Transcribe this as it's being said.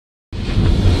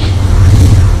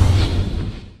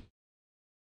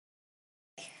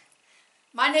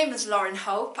My name is Laurene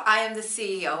Hope. I am the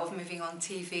CEO of Moving On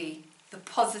TV, the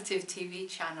positive TV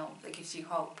channel that gives you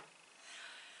hope.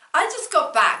 I just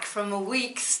got back from a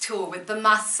week's tour with the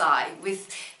Maasai,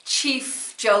 with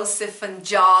Chief Joseph and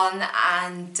John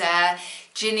and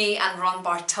Ginny and Ron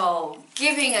Bartol,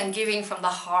 giving and giving from the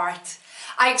heart.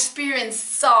 I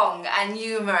experienced song and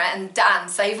humour and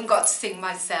dance. I even got to sing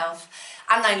myself,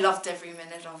 and I loved every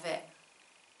minute of it.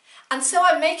 And so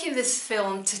I'm making this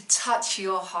film to touch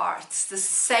your hearts the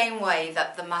same way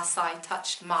that the Maasai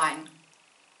touched mine.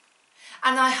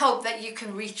 And I hope that you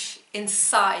can reach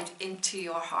inside into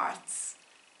your hearts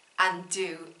and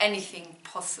do anything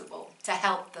possible to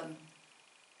help them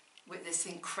with this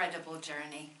incredible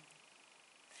journey.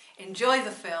 Enjoy the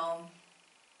film.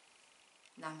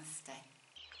 Namaste.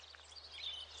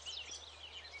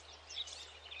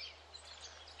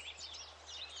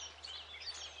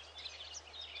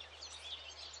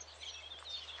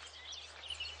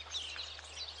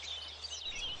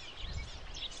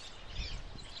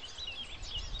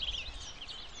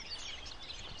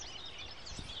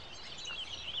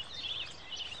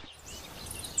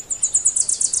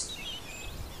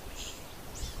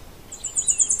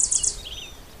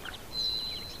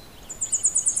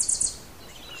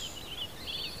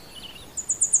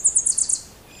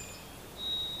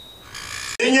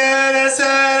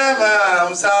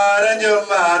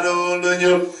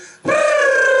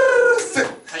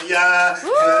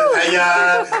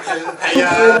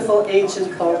 Beautiful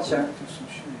ancient culture.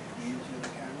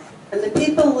 And the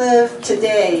people live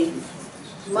today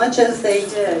much as they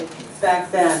did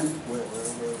back then.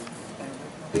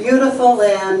 Beautiful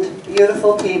land,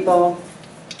 beautiful people,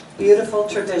 beautiful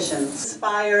traditions.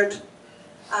 Inspired.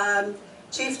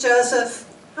 Chief Joseph,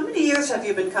 how many years have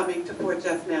you been coming to Port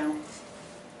Jeff now?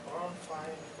 Around 5.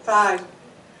 5.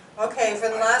 Okay, for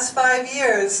the last 5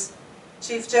 years,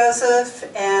 Chief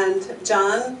Joseph and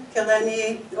John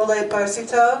Laurene Ole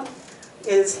Tipanko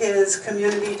is his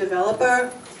community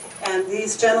developer, and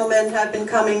these gentlemen have been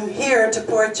coming here to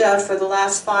Port Jeff for the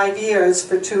last 5 years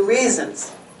for 2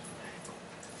 reasons.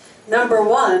 Number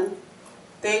one,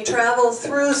 they travel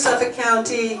through Suffolk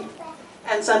County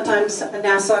and sometimes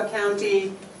Nassau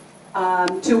County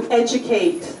to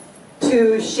educate,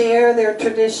 to share their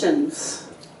traditions,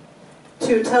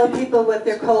 to tell people what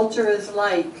their culture is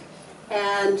like.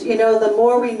 And you know, the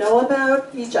more we know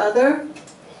about each other,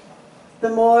 the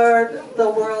more the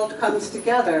world comes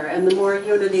together and the more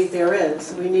unity there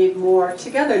is. We need more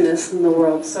togetherness in the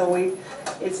world, so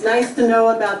it's nice to know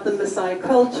about the Maasai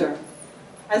culture.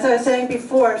 As I was saying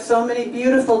before, so many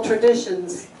beautiful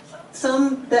traditions,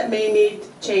 some that may need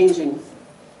changing.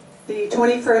 The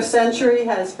 21st century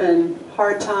has been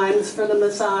hard times for the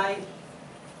Maasai,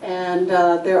 and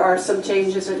there are some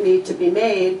changes that need to be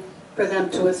made for them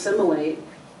to assimilate.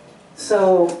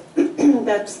 So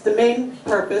that's the main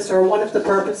purpose, or one of the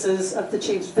purposes, of the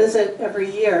Chief's visit every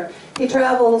year. He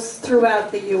travels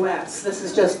throughout the U.S. This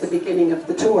is just the beginning of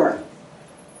the tour.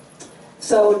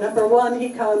 So number one, he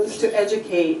comes to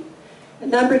educate.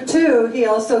 And number two, he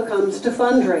also comes to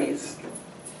fundraise,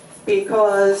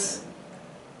 because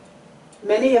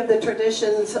many of the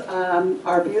traditions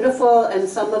are beautiful and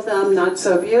some of them not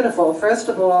so beautiful. First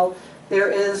of all, there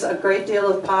is a great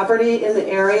deal of poverty in the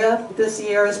area. This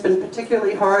year has been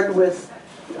particularly hard with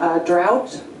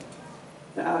drought,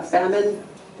 famine.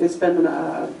 There's been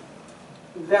a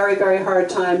very, very hard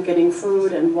time getting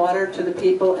food and water to the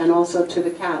people and also to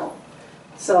the cattle.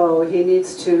 So he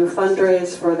needs to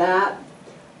fundraise for that.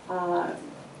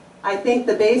 I think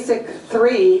the basic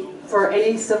 3 for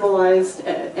any civilized,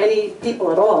 any people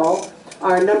at all,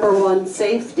 are number 1,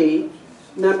 safety,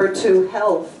 number 2,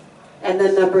 health, and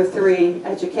then number 3,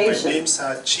 education. My name's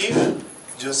Chief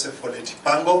Joseph Ole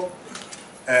Tipanko,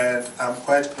 and I'm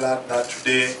quite glad that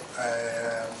today I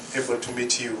am able to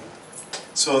meet you.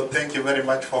 So thank you very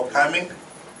much for coming.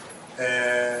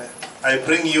 I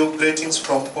bring you greetings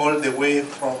from all the way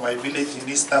from my village in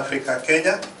East Africa,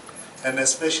 Kenya, and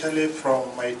especially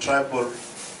from my tribal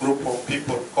group of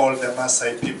people called the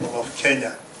Maasai people of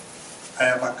Kenya. I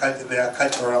am their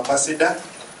cultural ambassador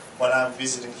while I'm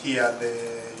visiting here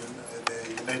the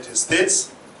United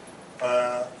States.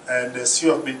 And as you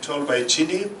have been told by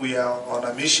Chini, we are on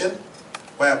a mission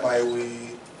whereby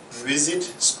we visit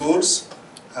schools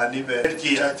and even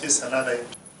churches and other.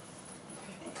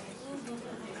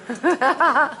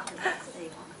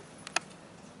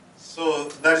 So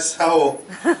that is how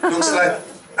it looks like.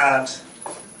 And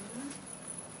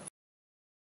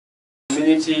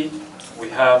community, we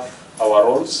have our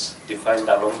roles defined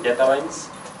along gender lines,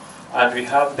 and we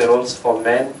have the roles for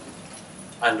men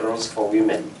and roles for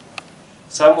women.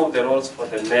 Some of the roles for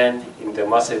the men in the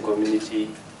Maasai community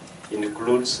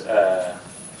includes the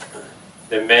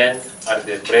men are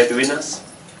the breadwinners,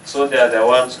 so they are the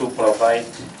ones who provide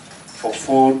for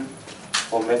food,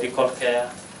 for medical care,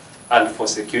 and for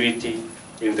security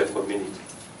in the community.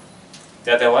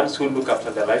 They are the ones who look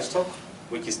after the livestock,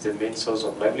 which is the main source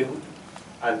of livelihood,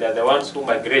 and they are the ones who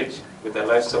migrate with the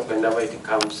livestock whenever it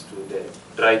comes to the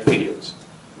dry periods.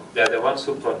 They are the ones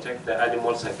who protect the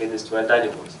animals against wild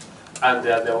animals, and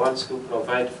they are the ones who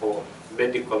provide for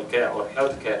medical care or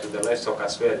health care to the livestock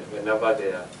as well whenever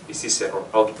there are diseases or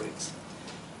outbreaks.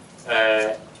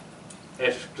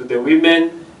 To the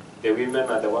women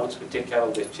are the ones who take care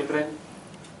of the children.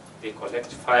 They collect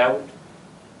firewood,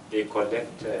 they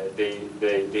collect,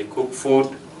 they cook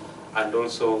food, and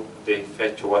also they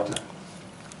fetch water.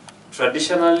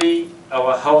 Traditionally,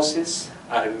 our houses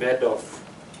are made of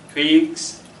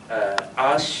twigs,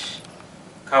 ash,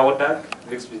 cow dung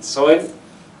mixed with soil,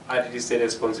 and it is the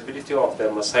responsibility of the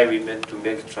Maasai women to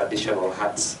make traditional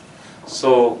huts,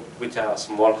 so which are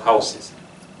small houses.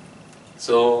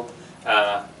 So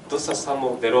those are some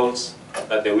of the roles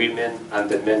that the women and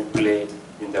the men play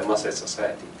in the Maasai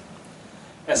society.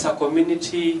 As a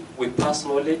community, we pass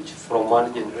knowledge from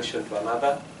one generation to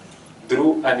another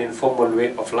through an informal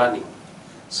way of learning.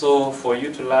 So for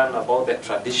you to learn about the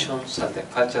traditions and the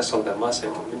cultures of the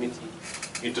Maasai community,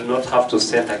 you do not have to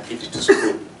send a kid to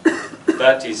school.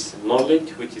 That is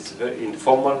knowledge which is very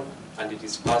informal, and it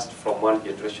is passed from one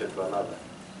generation to another.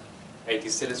 It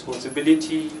is the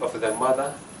responsibility of the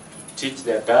mother to teach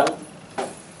the girl,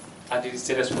 and it is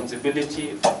the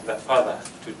responsibility of the father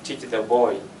to teach the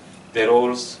boy the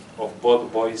roles of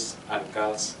both boys and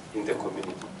girls in the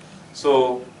community.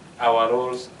 So our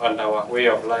roles and our way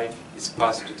of life is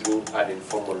passed through an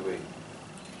informal way.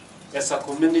 As a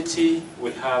community,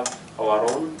 we have our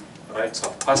own rites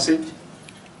of passage,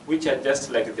 which are just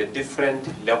like the different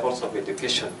levels of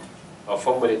education, or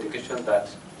formal education that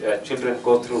children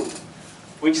go through,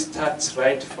 which starts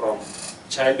right from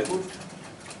childhood,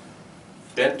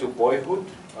 then to boyhood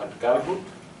and girlhood,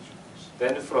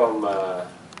 then from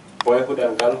boyhood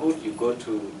and girlhood you go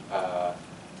to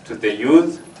the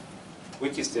youth,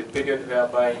 which is the period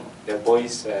whereby the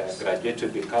boys graduate to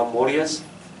become warriors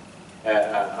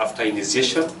after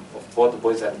initiation of both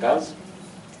boys and girls.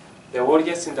 The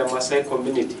warriors in the Maasai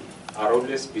community are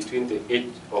always between the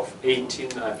age of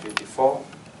 18 and 24,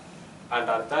 and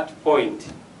at that point,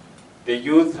 the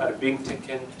youth are being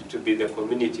taken to be the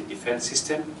community defense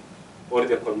system or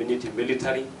the community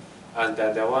military, and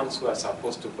they're the ones who are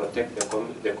supposed to protect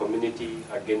the community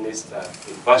against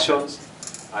invasions,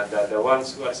 and they're the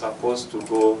ones who are supposed to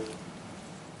go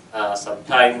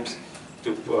sometimes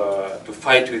to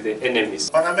fight with the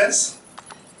enemies. Ornaments,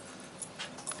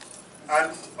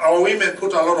 and our women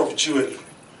put a lot of jewelry,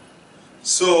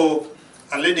 so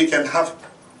a lady can have.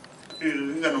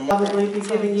 Probably be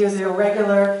giving you their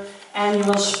regular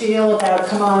annual spiel about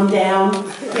come on down,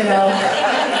 you know,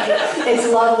 it's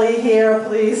lovely here,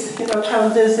 please, you know,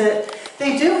 come visit.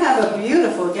 They do have a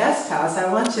beautiful guest house, I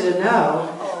want you to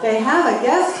know. They have a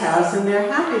guest house and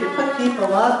they're happy to put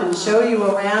people up and show you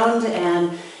around,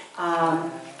 and a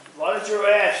lot of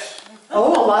giraffes.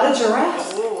 Oh, a lot of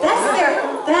giraffes.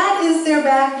 That is their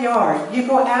backyard. You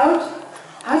go outside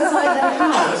the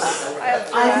house.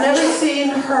 I've never seen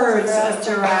herds of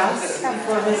giraffes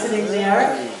before visiting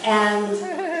there, and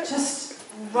just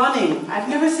running. I've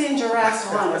never seen giraffes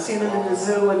run. I've seen them in the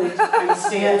zoo and they kind of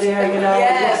stand there, you know.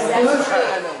 Yes,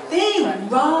 they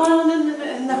run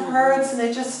in the herds, and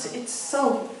it's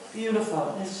so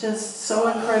beautiful. It's just so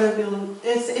incredible.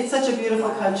 It's such a beautiful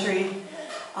country.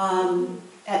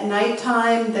 At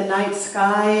nighttime, the night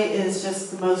sky is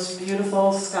just the most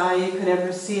beautiful sky you could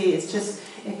ever see.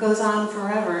 It goes on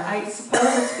forever. I suppose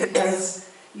it's because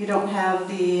you don't have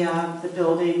the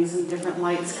buildings and different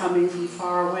lights coming from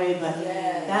far away, but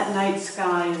that night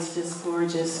sky is just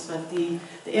gorgeous. But the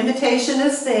invitation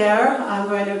is there. I'm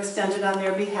going to extend it on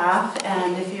their behalf,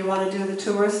 and if you want to do the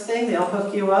tourist thing, they'll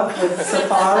hook you up with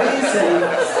safaris, and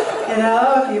you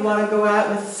know, if you want to go out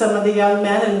with some of the young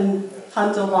men and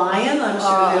hunt a lion, I'm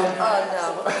sure they'll... Oh,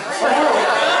 no.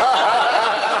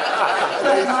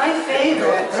 But my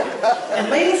favorite, and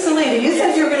Lady Selena, you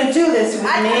said you were going to do this with me.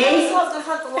 I just love to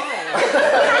hunt the lion.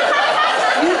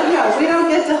 No, we don't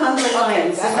get to hunt the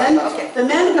lions. The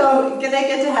men go, they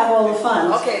get to have all the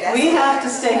fun. We have to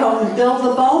stay home and build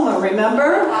the boma,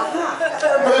 remember?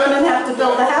 The women have to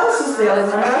build the houses there,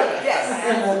 remember? Yes.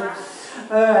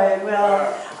 All right,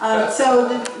 well, so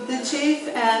the chief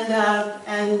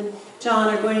and John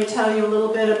are going to tell you a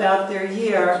little bit about their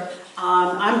year.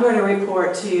 I'm going to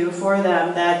report to you for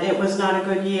them that it was not a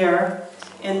good year.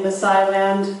 in Maasai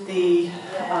land. The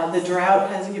drought,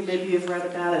 maybe you've read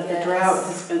about it, the drought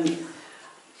has been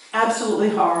absolutely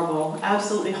horrible,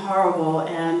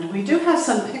 and we do have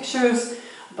some pictures,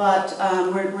 but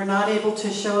we're not able to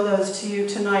show those to you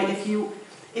tonight. If you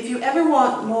ever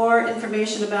want more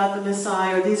information about the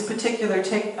Maasai or these particular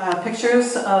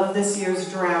pictures of this year's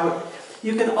drought,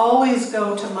 you can always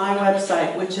go to my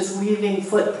website, which is Leaving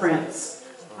Footprints.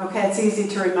 Okay, it's easy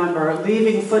to remember,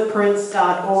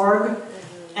 leavingfootprints.org.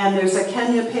 And there's a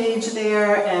Kenya page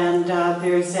there, and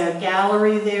there's a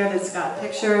gallery there that's got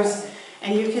pictures.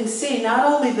 And you can see not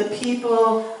only the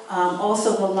people,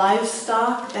 also the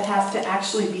livestock that have to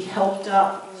actually be helped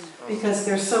up because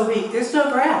they're so weak. There's no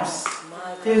grass.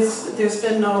 There's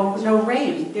been no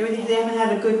rain. They haven't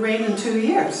had a good rain in 2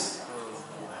 years.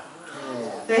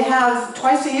 They have,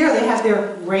 twice a year, they have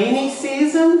their rainy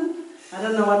season. I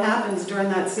don't know what happens during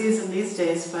that season these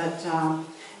days, but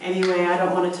anyway, I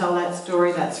don't want to tell that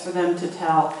story. That's for them to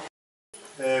tell.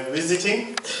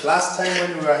 Visiting. Last time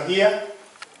when we were here,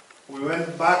 we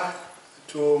went back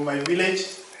to my village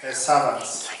as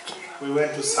servants. We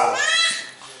went to serve.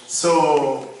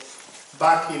 So,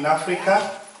 back in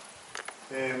Africa,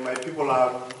 my people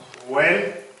are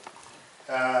well,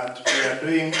 and we are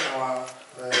doing our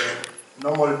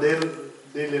normal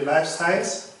daily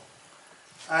lifestyles.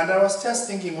 And I was just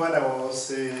thinking when I was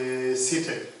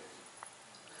seated,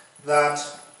 that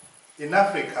in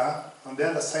Africa, on the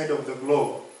other side of the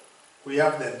globe, we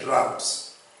have the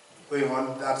droughts going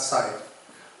on that side.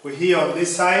 We here on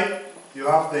this side, you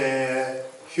have the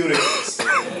hurricanes.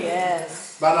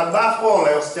 Yes. But above all,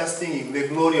 I was just thinking, the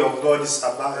glory of God is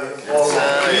above all.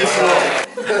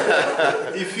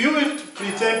 If you will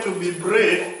pretend to be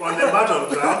brave on the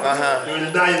battleground, you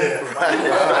will die there.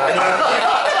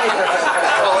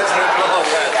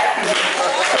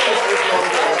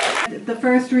 The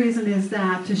first reason is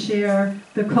that to share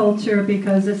the culture,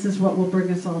 because this is what will bring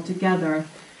us all together.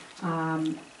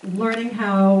 Learning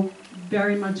how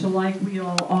very much alike we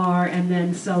all are, and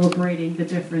then celebrating the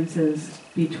differences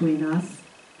between us.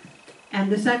 And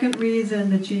the second reason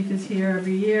the chief is here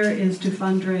every year is to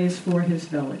fundraise for his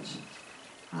village.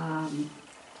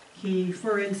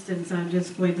 For instance, I'm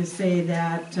just going to say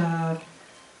that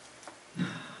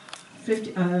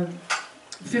 $50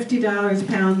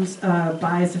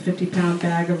 buys a 50-pound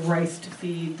bag of rice to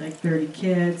feed like 30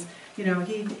 kids. You know,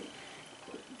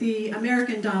 the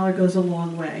American dollar goes a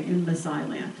long way in Maasai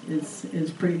land, is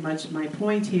pretty much my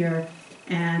point here.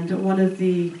 And one of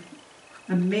the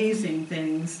amazing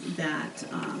things that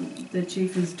the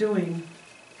chief is doing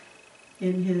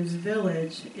in his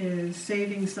village is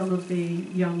saving some of the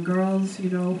young girls, you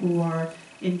know, who are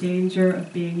in danger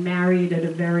of being married at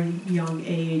a very young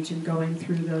age and going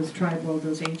through those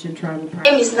ancient tribal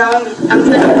practices. My name is Naomi. I'm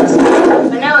 20 years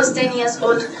old. When I was 10 years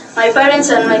old, my parents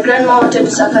and my grandma wanted to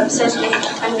circumcise me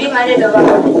and be married over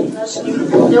nursery.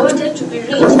 They wanted to be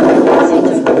rich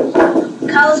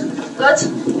cows, goats,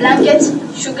 blankets,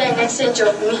 sugar in exchange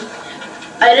of me.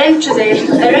 I ran to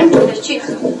the chief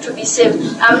to be saved.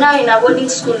 I'm now in a boarding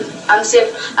school. I'm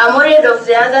safe. I'm worried of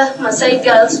the other Maasai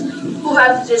girls who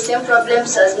have the same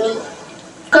problems as me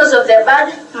because of the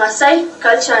bad Maasai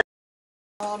culture.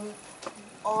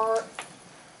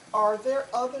 Are there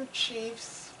other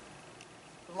chiefs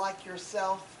like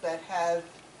yourself that have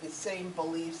the same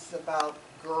beliefs about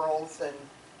girls and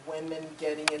women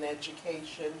getting an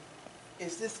education?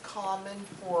 Is this common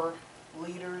for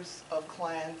leaders of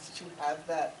clans to have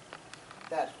that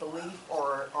belief,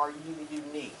 or are you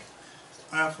unique?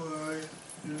 I've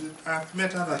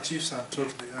met other chiefs and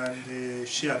told and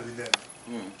shared with them.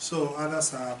 So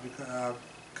others are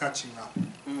catching up.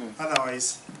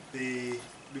 Otherwise,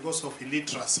 because of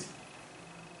illiteracy,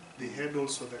 they had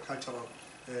also the cultural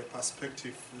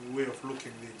perspective, way of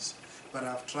looking at this. But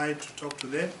I've tried to talk to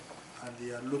them, and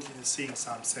they are seeing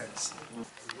some sense.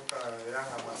 Look at a young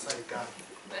Maasai girl.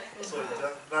 So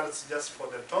that's just for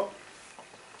the top.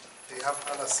 They have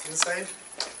others inside.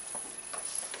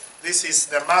 This is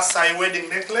the Maasai wedding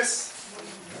necklace.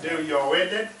 There you are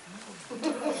wedded.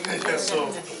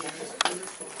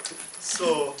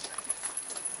 so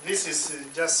this is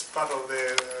just part of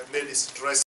the lady's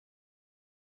dress.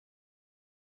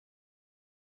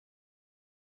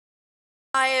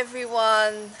 Hi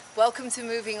everyone, welcome to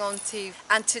Moving On TV.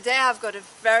 And today I've got a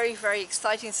very, very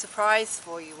exciting surprise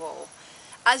for you all.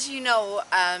 As you know,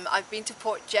 I've been to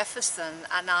Port Jefferson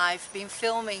and I've been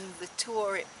filming the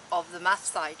tour of the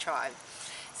Maasai tribe.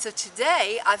 So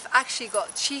today I've actually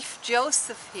got Chief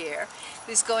Joseph here,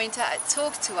 who's going to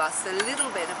talk to us a little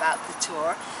bit about the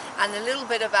tour and a little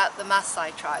bit about the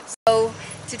Maasai tribe. So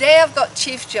today I've got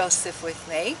Chief Joseph with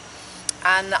me,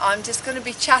 and I'm just going to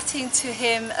be chatting to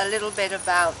him a little bit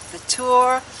about the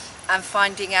tour and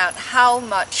finding out how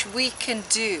much we can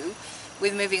do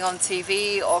with Moving On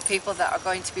TV, or people that are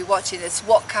going to be watching this.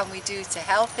 What can we do to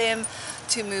help him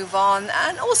to move on,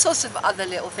 and all sorts of other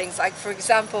little things, like for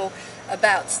example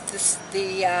about this,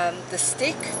 the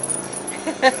stick.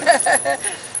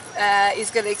 He's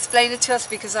going to explain it to us,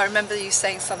 because I remember you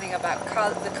saying something about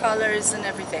the colours and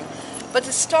everything. But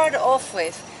to start off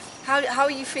with, how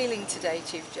are you feeling today,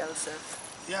 Chief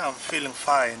Joseph? Yeah, I'm feeling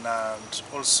fine, and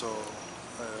also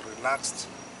relaxed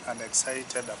and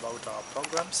excited about our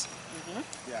programs.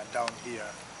 Yeah, down here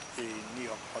in New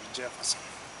York, Port Jefferson.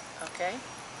 Okay.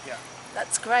 Yeah.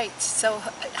 That's great. So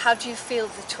how do you feel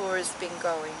the tour has been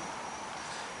going?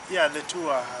 Yeah, the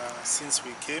tour since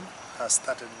we came has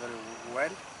started very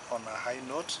well on a high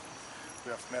note.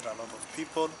 We have met a lot of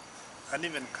people and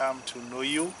even come to know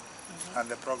you and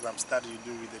the programs that you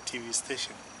do with the TV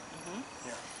station.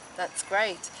 Yeah. That's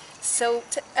great. So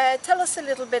tell us a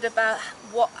little bit about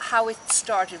how it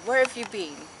started. Where have you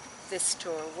been this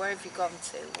tour? Where have you gone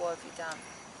to? What have you done?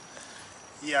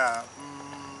 Yeah,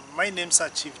 my name's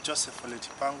Chief Joseph Ole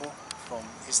Tipanko from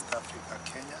East Africa,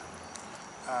 Kenya.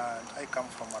 And I come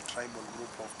from a tribal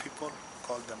group of people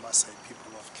called the Maasai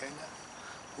people of Kenya,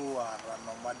 who are a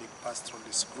nomadic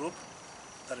pastoralist group.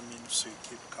 That means we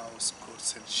keep cows,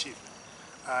 goats and sheep.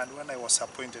 And when I was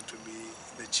appointed to be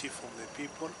the chief of the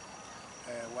people,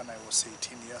 when I was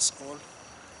 18 years old,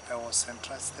 I was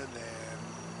entrusted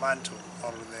the mantle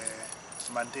or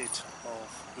the mandate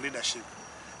of leadership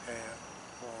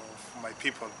of my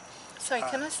people. Sorry,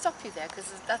 can I stop you there?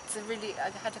 Because that's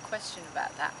I had a question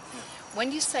about that.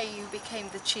 When you say you became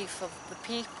the chief of the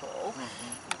people,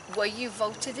 were you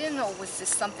voted in, or was this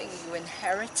something you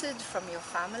inherited from your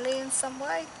family in some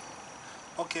way?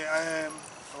 Okay,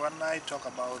 when I talk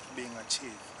about being a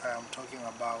chief, I am talking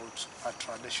about a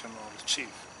traditional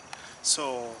chief.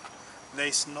 So there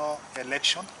is no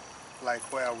election like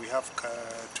where we have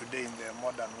today in the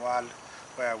modern world,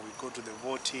 where we go to the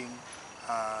voting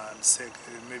and say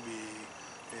maybe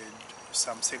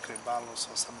some sacred ballots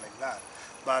or something like that.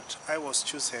 But I was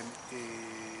chosen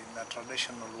in a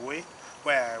traditional way,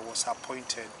 where I was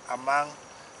appointed among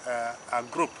a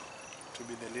group to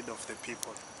be the leader of the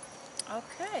people.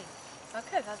 Okay,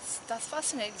 okay, that's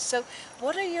fascinating. So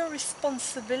what are your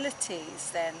responsibilities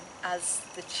then as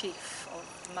the chief of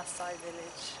the Maasai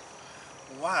village?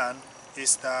 One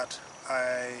is that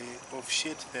I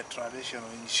officiate the traditional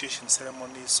initiation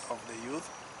ceremonies of the youth,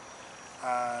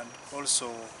 and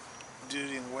also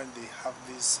during when they have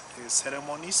these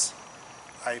ceremonies,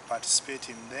 I participate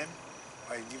in them.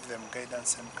 I give them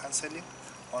guidance and counseling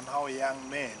on how young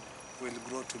men will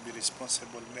grow to be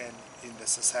responsible men in the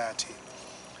society.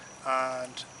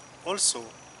 And also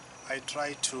I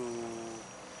try to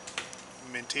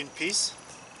maintain peace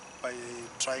by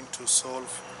trying to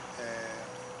solve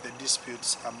the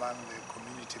disputes among the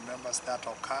community members that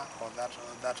occur or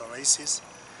that arises,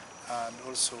 and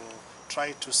also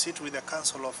try to sit with the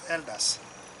council of elders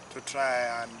to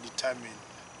try and determine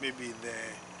maybe the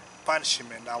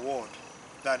punishment award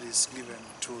that is given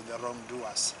to the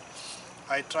wrongdoers.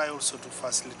 I try also to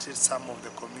facilitate some of the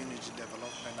community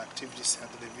development activities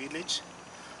at the village,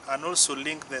 and also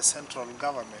link the central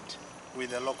government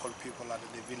with the local people at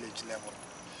the village level.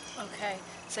 Okay,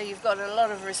 so you've got a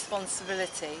lot of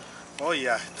responsibility. Oh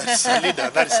yeah, that's a leader,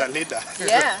 that is a leader.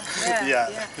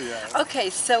 Yeah. Okay,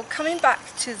 so coming back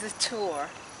to the tour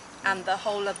and the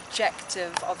whole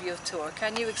objective of your tour,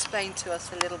 can you explain to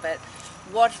us a little bit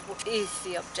what is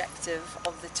the objective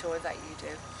of the tour that you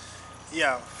do?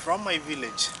 Yeah, from my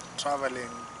village, traveling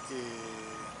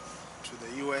to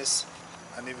the US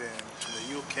and even to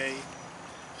the UK,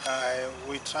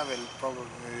 we travel probably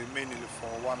mainly for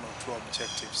one or two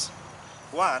objectives.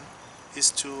 One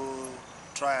is to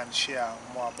try and share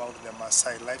more about the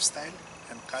Maasai lifestyle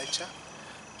and culture,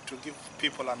 to give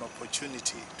people an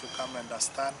opportunity to come and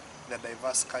understand the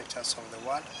diverse cultures of the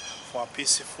world for a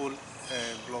peaceful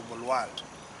global world.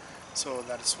 So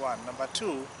that is one. Number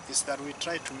two is that we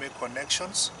try to make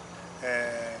connections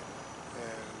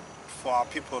for our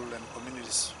people and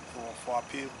communities, for our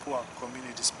poor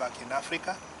communities back in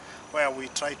Africa, where we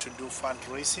try to do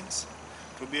fundraisings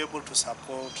to be able to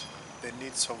support the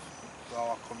needs of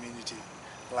our community,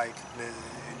 like the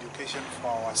education for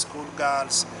our school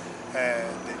girls, the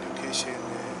education,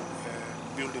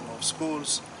 building of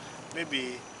schools,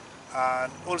 maybe,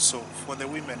 and also for the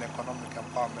women economic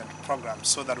empowerment programs,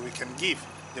 so that we can give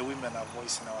the women a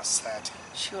voice in our society.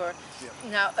 Sure.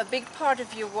 Yeah. Now, a big part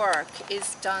of your work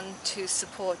is done to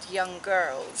support young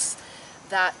girls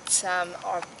that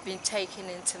are being taken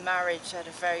into marriage at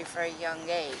a very, very young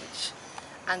age.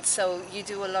 And so you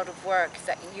do a lot of work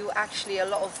that you actually, a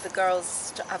lot of the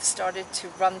girls have started to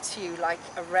run to you like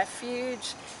a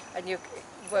refuge, and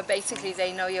where basically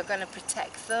they know you're going to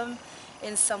protect them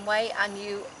in some way, and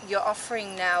you're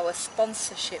offering now a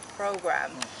sponsorship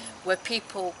program where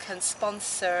people can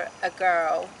sponsor a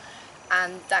girl,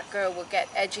 and that girl will get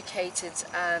educated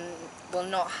and will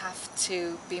not have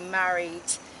to be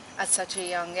married at such a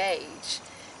young age.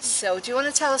 So do you want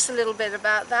to tell us a little bit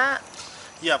about that?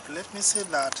 Yeah, let me say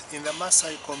that in the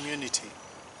Maasai community,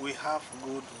 we have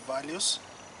good values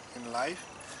in life,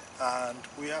 and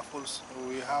we have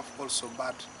also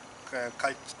bad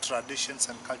traditions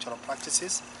and cultural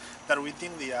practices that we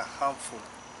think they are harmful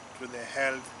to the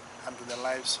health and to the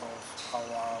lives of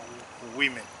our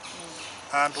women.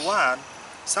 And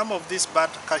some of these bad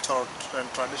cultural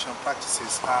and traditional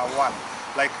practices are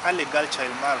like early girl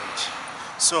child marriage.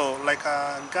 So like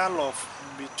a girl of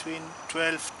between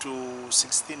 12 to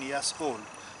 16 years old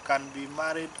can be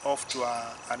married off to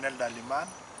an elderly man,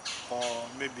 or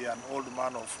maybe an old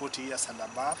man of 40 years and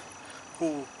above,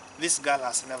 who this girl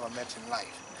has never met in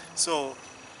life. So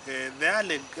the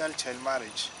early girl child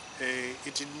marriage,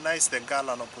 it denies the girl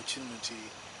an opportunity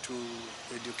to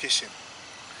education.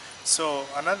 So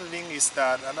another thing is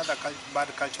that another bad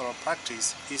cultural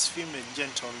practice is female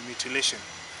genital mutilation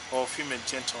or female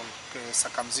genital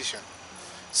circumcision.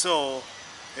 So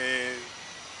the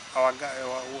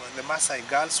Maasai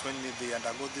girls, when they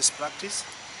undergo this practice,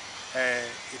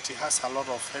 it has a lot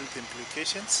of health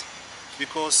implications,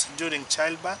 because during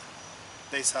childbirth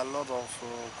there is a lot of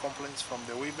complaints from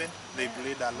the women. They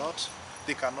bleed a lot.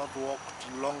 They cannot walk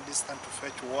long distance to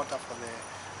fetch water for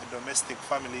the domestic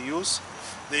family use.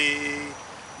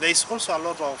 There is also a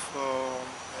lot of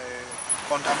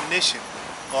contamination,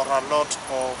 or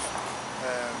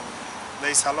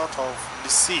there is a lot of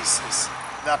diseases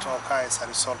that occur as a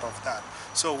result of that.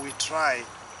 So we try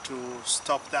to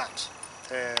stop that.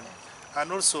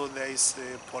 And also there is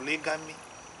polygamy,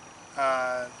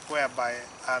 whereby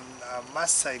a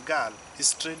Maasai girl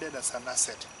is treated as an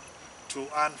asset to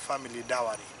earn family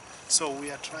dowry. So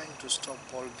we are trying to stop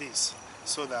all this,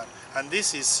 so that, and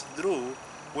this is through,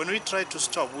 when we try to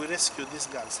stop, we rescue these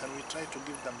girls and we try to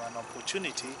give them an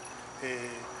opportunity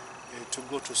to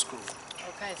go to school.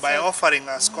 Okay, by offering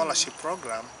a scholarship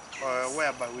program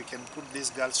whereby we can put these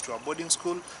girls to a boarding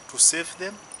school to save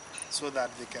them, so that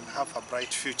they can have a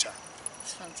bright future.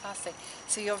 That's fantastic.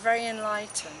 So you're very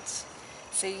enlightened.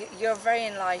 So you're very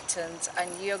enlightened, and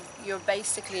you're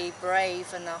basically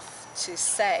brave enough to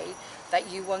say that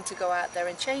you want to go out there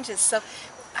and change this. So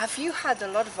have you had a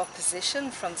lot of opposition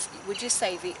from, would you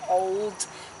say, the old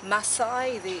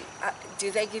Maasai?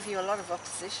 Do they give you a lot of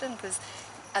opposition? Because,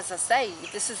 as I say,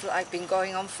 this has been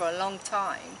going on for a long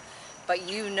time, but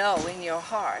you know in your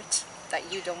heart that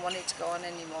you don't want it to go on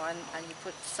anymore, and you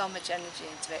put so much energy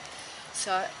into it.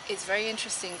 So it's very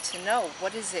interesting to know,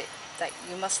 what is it that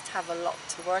you must have a lot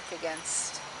to work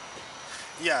against?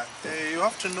 Yeah, you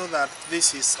have to know that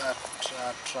this is a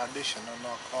tradition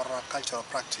or a cultural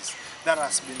practice that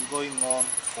has been going on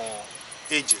for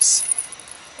ages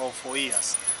or for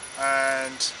years.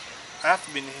 And I have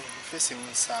been facing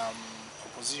some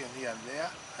opposition here and there,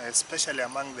 especially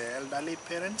among the elderly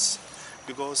parents,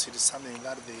 because it is something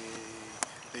that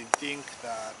they think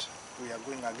that we are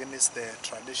going against the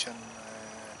tradition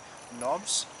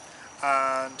norms.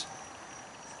 And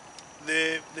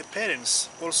the parents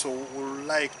also would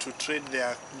like to train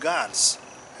their girls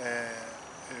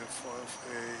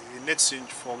in exchange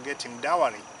for getting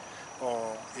dowry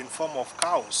or in form of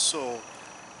cows. So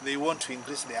they want to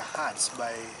increase their herds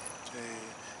by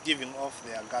giving off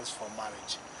their girls for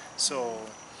marriage. So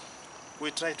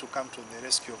we try to come to the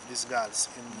rescue of these girls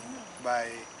by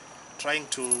trying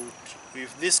to,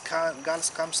 if these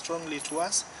girls come strongly to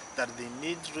us that they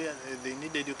need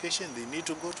education, they need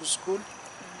to go to school,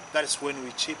 that is when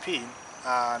we chip in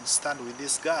and stand with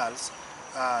these girls.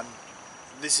 And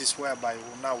this is whereby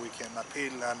now we can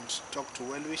appeal and talk to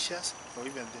well-wishers, or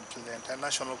even to the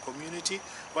international community,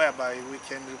 whereby we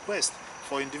can request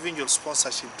for individual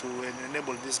sponsorship to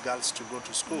enable these girls to go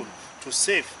to school, to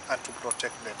save and to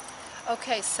protect them.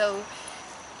 Okay, so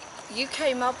you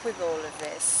came up with all of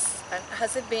this, and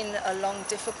has it been a long,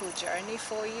 difficult journey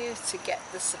for you to get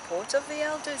the support of the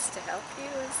elders to help you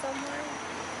in some way?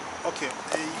 Okay,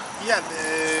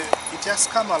 it has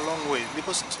come a long way,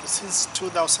 because since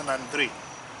 2003,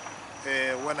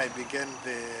 when I began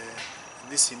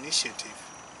this initiative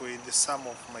with some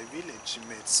of my village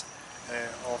mates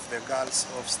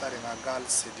of starting a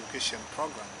girls' education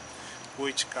program,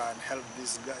 which can help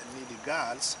these needy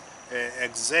girls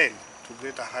excel to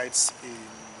greater heights in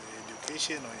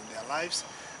education or in their lives,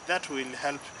 that will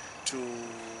help to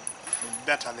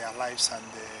better their lives and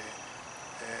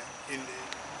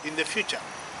in the future.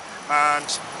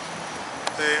 And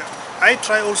I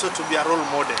try also to be a role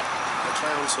model. I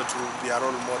try also to be a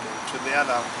role model to the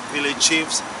other village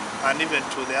chiefs and even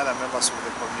to the other members of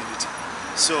the community.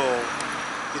 So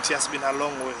it has been a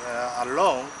long way,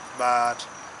 but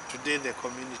today the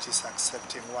community is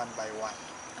accepting one by one.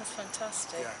 That's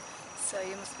fantastic. Yeah. So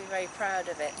you must be very proud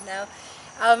of it. Now,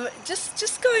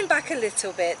 just going back a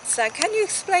little bit, can you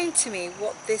explain to me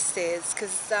what this is?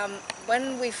 Because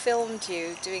when we filmed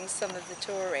you doing some of the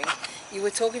touring, you were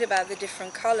talking about the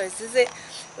different colours. Is it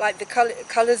like the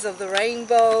colours of the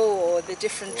rainbow or the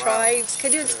different tribes?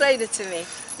 Can you explain it to me?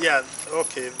 Yeah,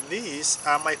 okay. These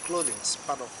are my clothing,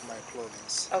 part of my clothing.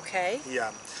 Okay.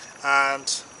 Yeah,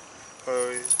 and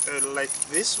like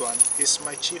this one is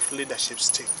my chief leadership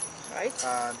stick. Right.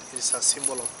 And it's a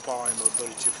symbol of power and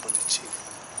authority for the chief.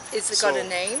 Is it got a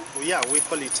name? Yeah, we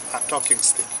call it a talking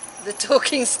stick. The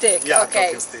talking stick. Yeah, okay.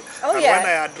 talking stick. Oh, and yeah. when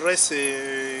I address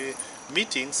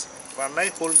meetings, when I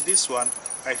hold this one,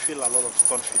 I feel a lot of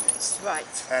confidence.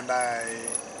 Right. And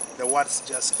the words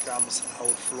just comes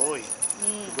out flowing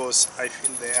because I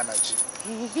feel the energy.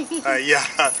 Yeah.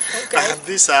 Okay. And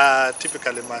these are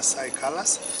typically Maasai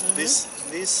colors. This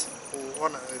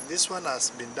one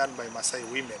has been done by Maasai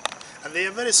women, and they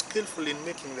are very skillful in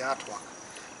making the artwork.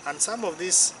 And some of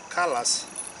these colors,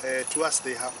 to us,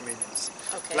 they have meanings.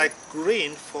 Okay. Like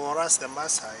green, for us, the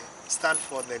Maasai, stand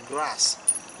for the grass.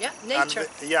 Yeah, nature.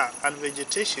 And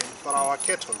vegetation for our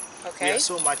cattle. Okay. We are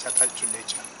so much attached to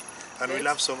nature, and we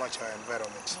love so much our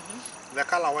environment. The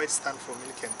color white stands for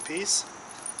milk and peace.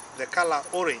 The color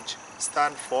orange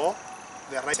stands for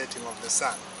the right setting of the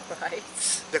sun. Right.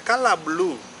 The color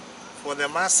blue for the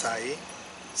Maasai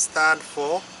stand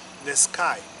for the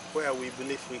sky, where we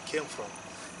believe we came from.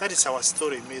 That is our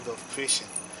story, myth of creation.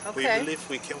 Okay. We believe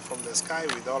we came from the sky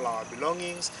with all our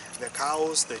belongings, the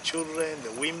cows, the children,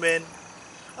 the women,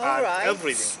 and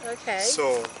everything. Okay.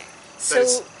 So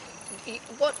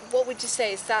what would you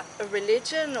say? Is that a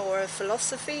religion or a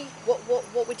philosophy?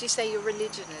 What would you say your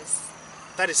religion is?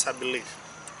 that is a belief.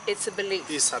 It's a belief.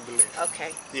 It's a belief.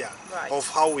 Okay. Yeah. Right. Of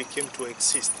how we came to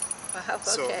exist. Wow,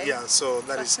 So okay. yeah, so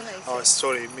that is our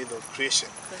story, myth of creation.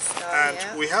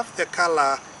 And we have the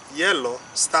color yellow,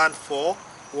 stand for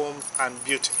warmth and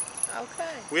beauty. Okay.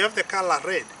 We have the color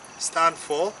red, stand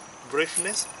for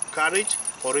braveness, courage,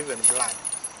 or even blood.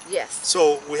 Yes.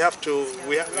 So we have to,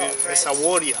 as a red.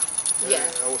 warrior, Yeah.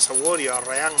 as a warrior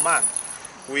or a young man,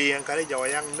 we encourage our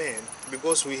young men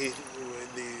because the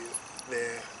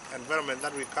environment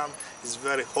that we come is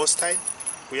very hostile.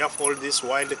 We have all these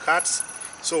wild cats.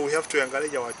 So we have to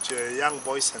encourage our young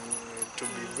boys and to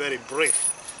be very brave,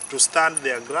 to stand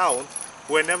their ground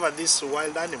whenever these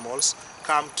wild animals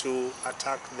come to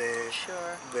attack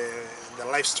the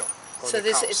livestock. So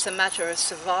it's a matter of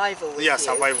survival with you.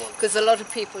 Survival. Because a lot of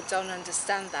people don't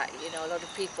understand that. You know, a lot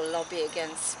of people lobby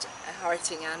against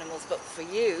hurting animals, but for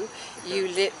you, you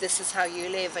live. This is how you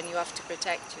live, and you have to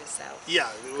protect yourself. Yeah.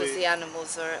 Because the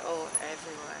animals are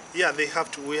everywhere. Yeah, we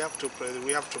have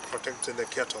to protect the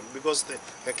cattle because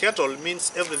the cattle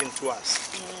means everything to us,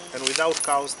 and without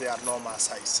cows there are no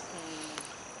Maasais.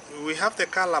 We have the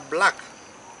color black,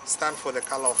 stand for the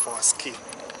color of our skin.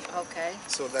 Okay.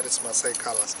 So that is Maasai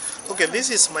colors. Okay, this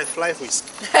is my fly whisk.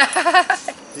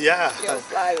 Yeah. Your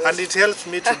fly whisk. And it helps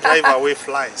me to drive away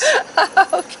flies.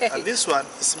 Okay. And this one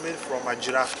is made from a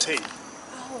giraffe tail.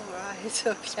 Oh, right.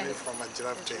 Okay. It's made from a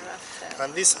giraffe tail. Giraffe tail.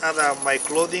 And these other my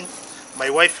clothing, my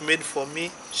wife made for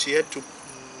me. She had to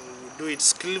do it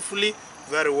skillfully,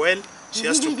 very well. She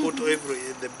has to put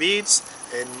the beads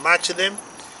and match them.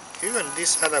 Even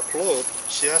this other cloth,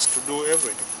 she has to do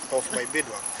everything of my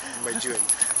beadwork, my jewelry.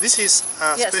 This is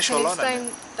a special ornament. Can you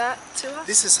explain that to us?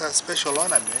 This is a special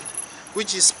ornament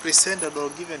which is presented or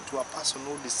given to a person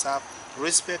who deserves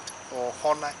respect or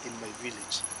honor in my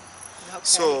village. Okay.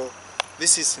 So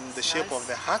this is in the shape of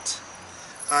the heart,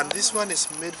 and this one is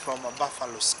made from a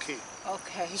buffalo skin.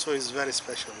 Okay. So it's very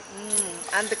special.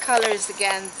 And the colors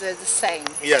again, they're the same.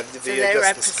 Yeah, So they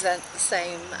represent the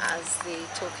same as the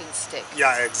talking stick.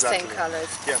 Yeah, exactly. Same colors.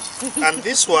 Yeah. And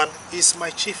this one is my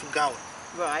chief gown.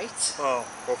 Right. For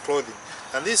clothing.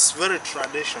 And this is very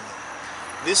traditional.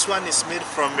 This one is made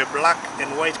from a black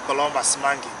and white Columbus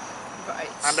monkey. Right.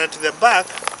 And at the back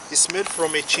is made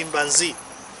from a chimpanzee.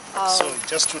 Oh. So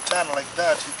just to turn like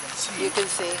that, you can see. You can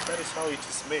see. That is how it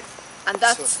is made. And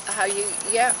that's how you,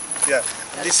 Yeah.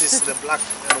 This is the black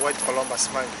and white Columbus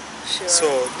monkey. Sure.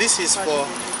 So this is for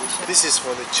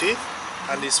the chief,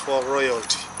 and it's for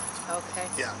royalty. Okay.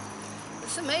 Yeah.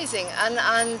 It's amazing. And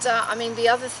I mean, the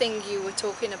other thing you were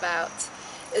talking about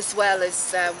as well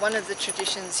as one of the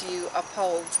traditions you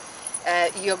uphold,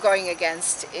 you're going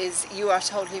against, is you are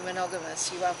totally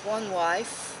monogamous. You have one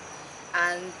wife,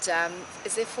 and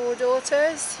is it 4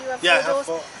 daughters? You have 4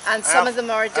 daughters? And some of them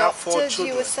are adopted,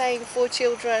 you were saying, 4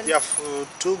 children? Yeah,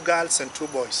 2 girls and 2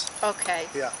 boys. Okay.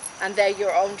 Yeah. And they're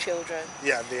your own children?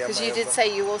 Yeah, they are. Because you did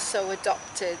say you also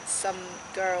adopted some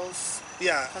girls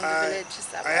from the village, is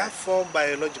that right? I have 4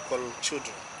 biological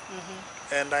children.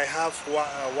 And I have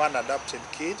one adopted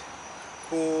kid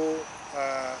who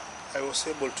I was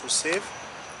able to save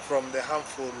from the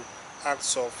harmful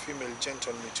acts of female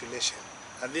genital mutilation.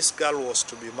 And this girl was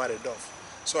to be married off.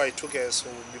 So I took her, so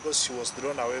because she was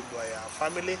thrown away by her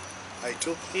family, I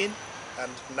took in,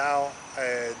 and now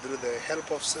through the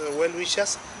help of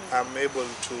well-wishers, I'm able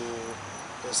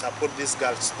to support these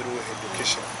girls through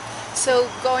education. So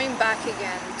going back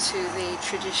again to the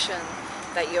tradition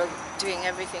that you're doing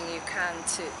everything you can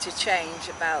to change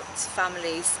about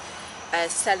families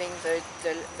selling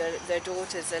their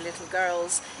daughters, their little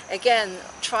girls, again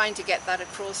trying to get that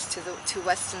across to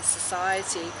Western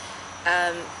society,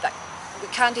 that we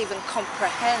can't even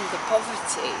comprehend the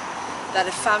poverty that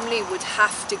a family would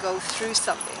have to go through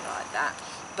something like that.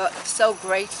 But so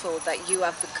grateful that you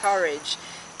have the courage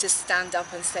to stand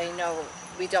up and say, no,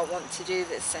 we don't want to do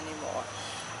this anymore.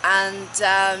 And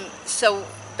so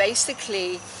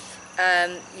basically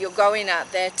you're going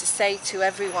out there to say to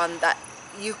everyone that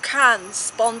you can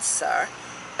sponsor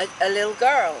a little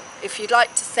girl. If you'd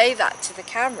like to say that to the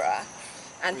camera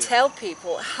and tell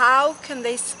people, how can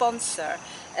they sponsor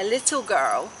a little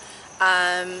girl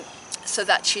so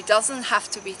that she doesn't have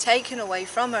to be taken away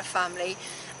from her family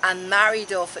and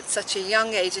married off at such a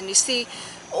young age? And you see,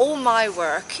 all my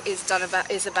work is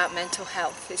about mental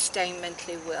health, is staying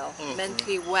mentally well.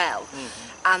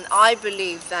 And I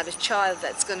believe that a child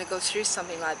that's going to go through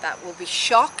something like that will be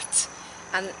shocked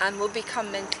and will become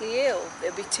mentally ill.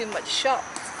 There'll be too much shock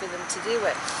for them to deal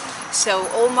with. So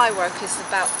all my work is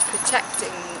about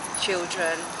protecting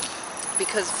children,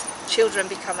 because children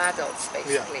become adults,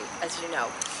 basically, as you know.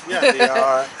 Yeah, they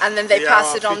are. And then they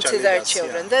pass it on to their leaders,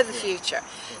 children. They're the future.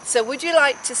 So would you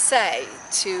like to say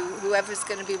to whoever's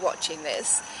going to be watching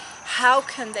this, how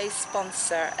can they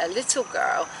sponsor a little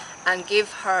girl and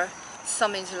give her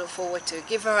something to look forward to,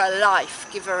 give her a life,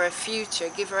 give her a future,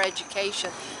 give her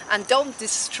education, and don't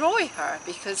destroy her,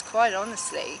 because quite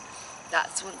honestly,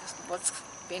 that's what's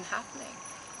been happening.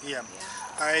 Yeah.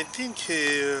 I think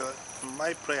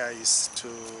my prayer is to,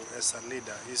 as a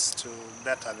leader, is to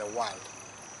better the world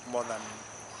more than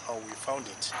how we found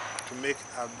it, to make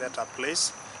a better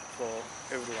place for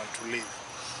everyone to live.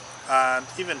 And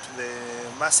even to the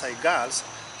Maasai girls,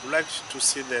 we'd like to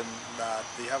see them that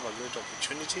they have a great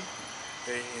opportunity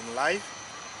in life,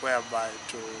 whereby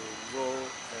to grow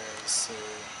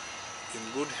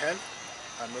in good health,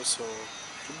 and also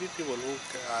to be people who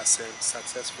are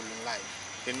successful in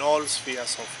life, in all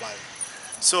spheres of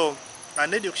life. So,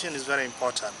 and education is very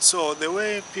important. So the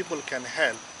way people can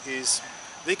help is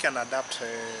they can adapt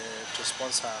to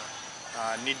sponsor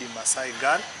a needy Maasai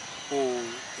girl who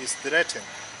is threatened,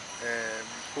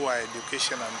 who her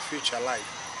education and future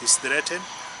life is threatened,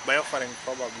 by offering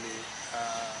probably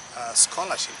a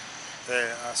scholarship,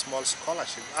 a small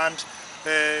scholarship. And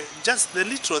just the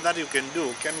little that you can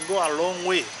do can go a long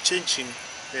way changing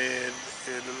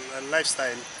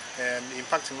lifestyle and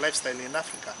impacting lifestyle in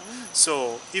Africa.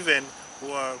 So even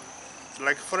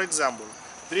like, for example,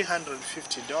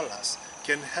 $350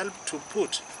 can help to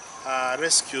put a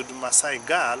rescued Maasai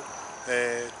girl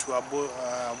to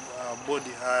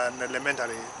an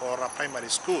elementary or a primary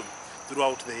school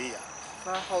throughout the year.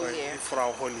 For a whole year. For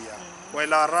a whole year.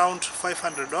 While around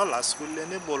 $500 will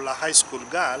enable a high school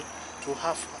girl to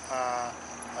have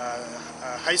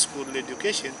a high school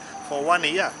education for 1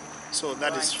 year. So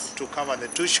that is to cover the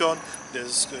tuition, the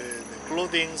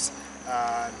clothing,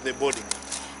 the boarding.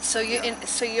 So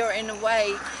you're in a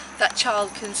way, that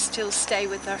child can still stay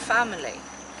with their family,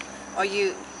 or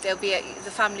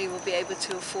the family will be able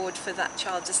to afford for that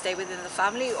child to stay within the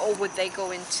family, or would they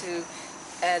go into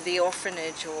the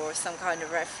orphanage or some kind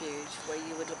of refuge where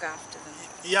you would look after them?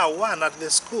 Yeah, one, at the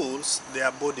schools there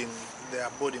are boarding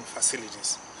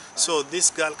facilities. So this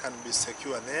girl can be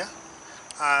secure there,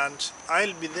 and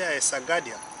I'll be there as a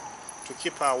guardian to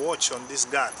keep a watch on these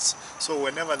girls. So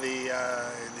whenever they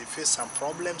face some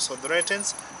problems or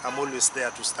threats, I'm always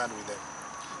there to stand with them.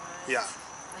 Right. Yeah.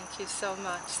 Thank you so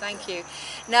much. Thank you.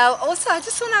 Now, also, I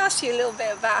just want to ask you a little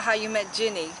bit about how you met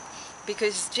Ginny,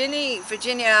 because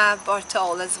Virginia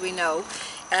Bartol, as we know,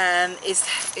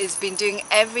 is been doing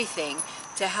everything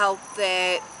to help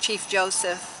the Chief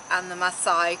Joseph and the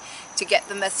Maasai to get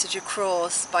the message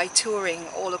across by touring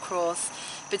all across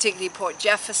particularly Port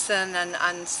Jefferson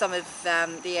and some of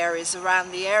the areas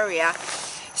around the area.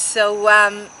 So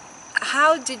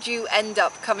how did you end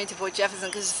up coming to Port Jefferson?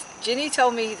 Because Ginny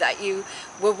told me that you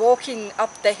were walking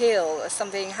up the hill, or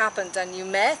something happened and you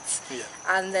met. Yeah.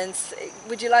 And then,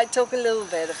 would you like to talk a little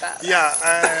bit about that?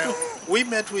 Yeah, we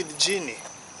met with Ginny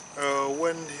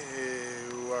when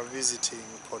we were visiting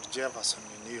Port Jefferson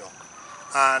in New York.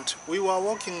 And we were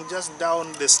walking just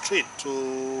down the street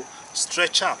to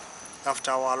stretch up after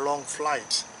our long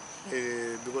flight,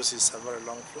 because it's a very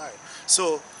long flight.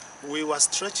 So we were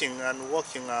stretching and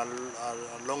walking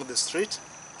along the street,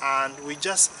 and we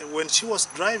just, when she was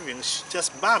driving, she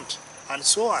just bumped and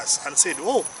saw us and said,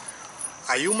 "Oh,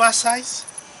 are you Maasai?"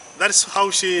 That's how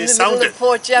she sounded. Middle of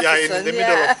Port Jefferson, yeah, in the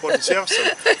middle of Port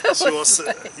Jefferson.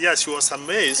 She was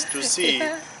amazed to see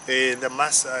the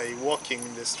Maasai walking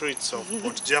in the streets of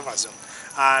Port Jefferson.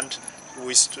 And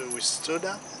we stood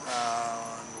up,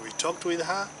 and we talked with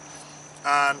her,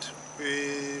 and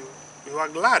we were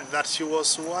glad that she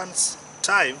was once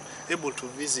time able to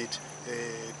visit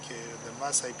the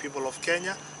Maasai people of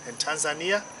Kenya and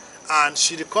Tanzania, and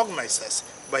she recognized us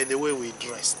by the way we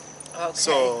dressed. Okay.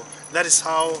 So that is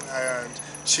how, and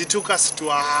she took us to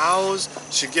our house.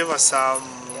 She gave us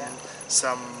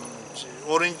some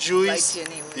orange juice.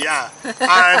 Yeah,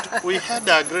 and we had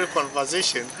a great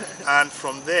conversation, and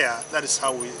from there, that is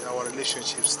how our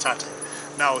relationship started.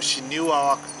 Now she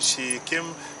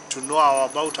came to know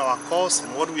about our course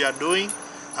and what we are doing,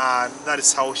 and that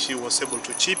is how she was able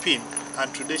to chip in.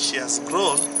 And today she has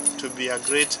grown to be a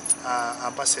great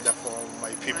ambassador for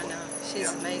my people. I know.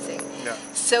 She's amazing. Yeah.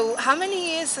 So how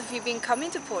many years have you been coming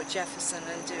to Port Jefferson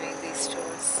and doing these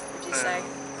tours, would you say?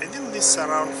 I think this is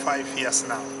around 5 years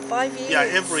now. 5 years? Yeah,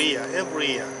 every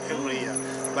year.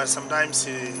 But sometimes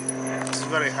it's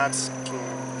very hard to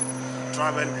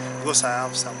travel because I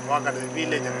have some work at the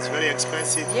village and it's very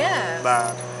expensive. Yeah.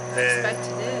 But I expect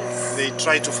it is. they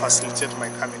try to facilitate my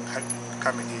coming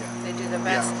here. They do the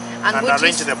best. Yeah. And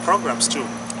arrange the programs too.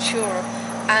 Sure.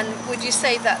 And would you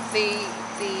say that the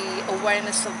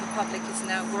awareness of the public is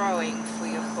now growing for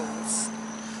your cause?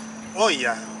 Oh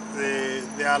yeah,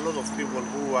 there are a lot of people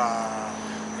who are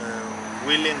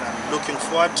willing and looking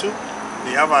forward to.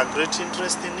 They have a great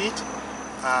interest in it,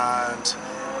 and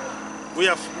we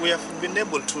have been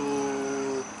able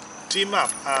to team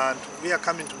up, and we are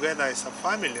coming together as a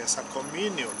family, as a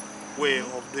communal way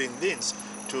of doing things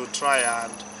to try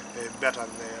and better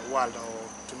the world, or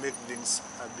to make things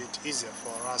a bit easier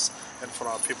for us and for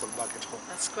our people back at home.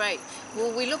 That's great.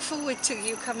 Well, we look forward to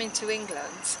you coming to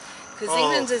England, because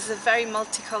England is a very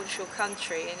multicultural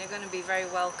country and you're going to be very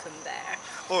welcome there.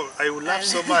 Oh, I would love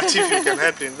so much if you can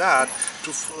help in that,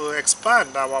 to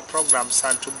expand our programs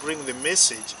and to bring the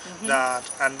message that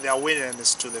and the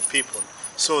awareness to the people.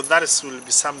 So that will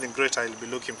be something great I'll be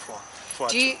looking for.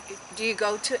 Do you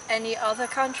go to any other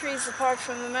countries apart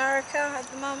from America at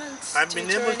the moment? I've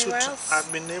been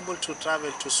able to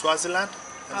travel to Swaziland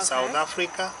and South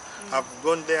Africa. I've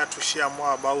gone there to share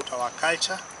more about our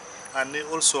culture, and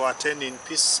also attending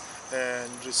peace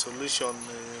and resolution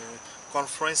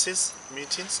conferences,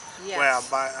 meetings,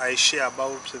 whereby I shared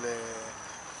about the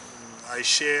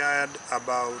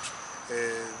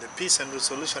peace and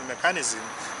resolution mechanism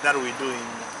that we do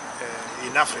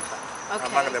in Africa.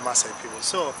 Among the Maasai people.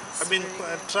 So I've been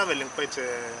traveling quite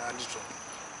a little.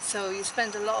 So you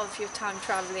spend a lot of your time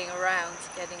traveling around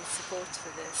getting support for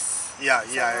this? Yeah,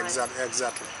 right?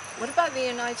 exactly. What about the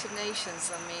United Nations?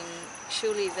 I mean,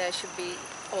 surely there should be,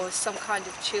 or some kind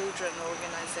of children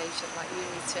organization like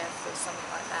UNICEF or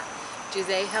something like that. Do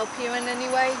they help you in any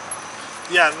way?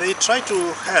 Yeah, they try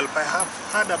to help. I have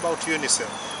heard about UNICEF,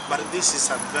 but this is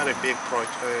a very big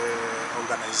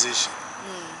organization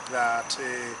that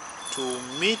to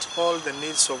meet all the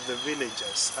needs of the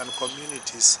villagers and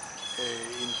communities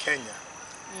in Kenya,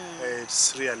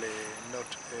 it's really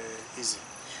not easy.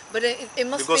 But it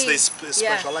must because be... they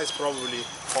specialize probably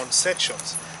on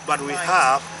sections. But we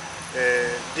have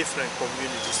different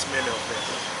communities, many of them.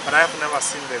 But I have never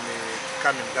seen them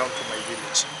coming down to my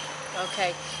village.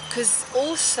 Okay, because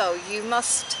also you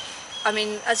must, I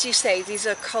mean, as you say, these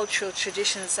are cultural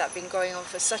traditions that have been going on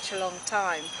for such a long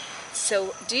time.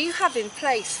 So do you have in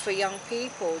place for young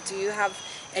people, do you have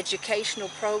educational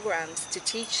programs to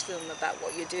teach them about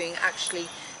what you're doing actually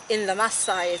in the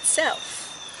Maasai itself?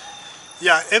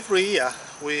 Yeah, every year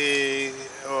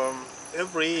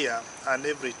and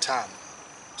every term,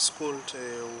 school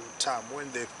term,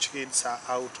 when the kids are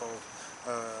out of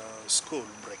school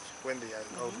break, when they are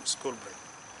out of school break,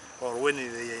 or when they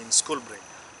are in school break,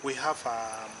 we have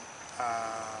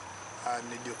an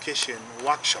education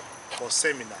workshop or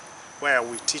seminar where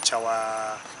we teach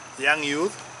our young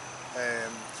youth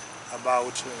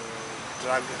about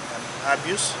drug and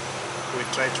abuse. We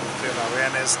try to create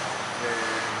awareness, the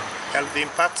health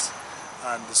impacts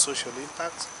and the social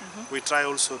impacts. We try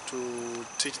also to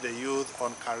teach the youth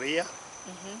on career.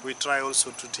 We try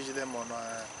also to teach them on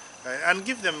and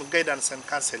give them guidance and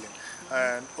counseling,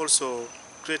 and also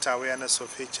create awareness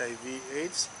of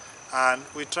HIV/AIDS. And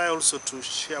we try also to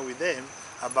share with them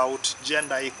about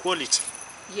gender equality.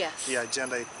 Yes. Yeah,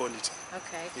 gender equality.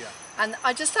 Okay. Yeah. And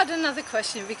I just had another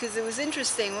question, because it was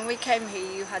interesting. When we came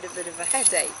here, you had a bit of a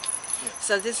headache. Yeah.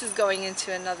 So this is going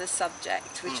into another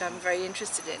subject, which I'm very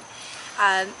interested in.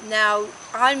 Now,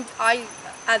 I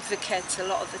advocate a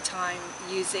lot of the time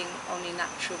using only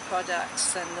natural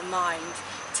products and the mind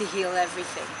to heal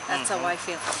everything. That's how I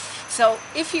feel. So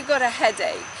if you got a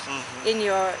headache when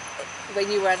you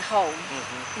were at home,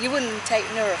 you wouldn't take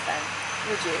Nurofen,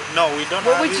 would you? No, we don't.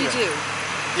 What would you do?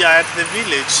 Yeah, at the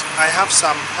village, I have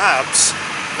some herbs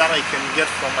that I can get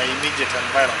from my immediate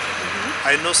environment.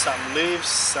 I know some leaves,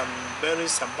 some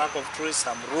berries, some bark of trees,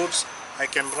 some roots I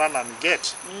can run and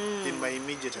get in my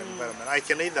immediate environment. I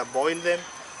can either boil them,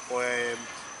 or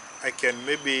I can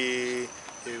maybe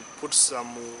put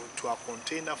some to a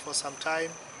container for some time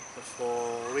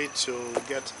for it to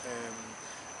get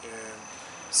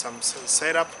some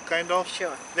syrup kind of.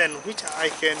 Sure. Then which I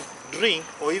can drink,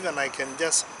 or even I can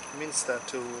just minister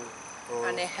to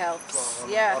And it helps.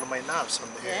 on my nerves on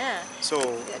the head. Yeah. So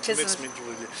Yeah, it 'cause makes I'm me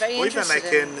really. very Or even I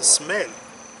interested in- can smell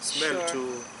Sure.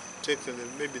 to take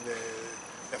maybe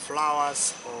the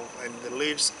flowers and the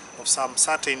leaves of some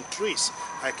certain trees.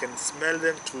 I can smell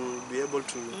them to be able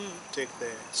to take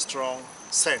the strong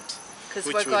scent. Because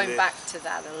which we're will, going back to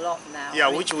that a lot now. Yeah, I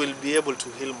mean, which will be able to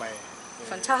heal my.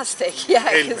 Fantastic, yeah,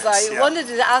 because I ailments, yeah. wanted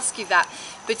to ask you that,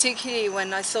 particularly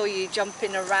when I saw you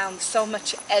jumping around, so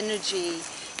much energy.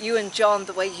 You and John,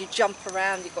 the way you jump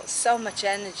around, you've got so much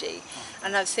energy.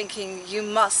 And I was thinking you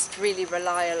must really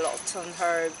rely a lot on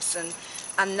herbs and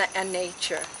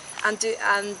nature,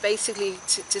 and basically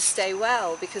to stay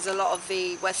well, because a lot of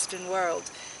the Western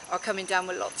world are coming down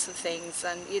with lots of things,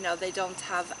 and you know they don't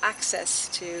have access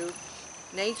to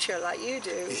nature like you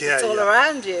do. Yeah, it's all yeah.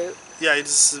 around you. Yeah,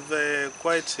 it's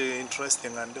quite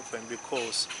interesting and different,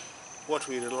 because what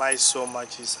we rely so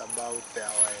much is about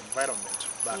our environment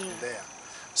back there.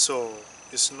 So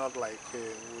it's not like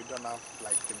we don't have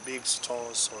like the big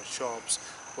stores or shops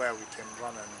where we can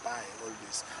run and buy all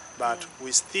this, but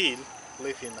we still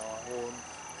live in our own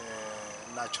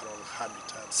natural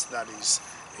habitats, that is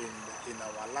in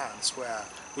our lands, where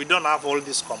we don't have all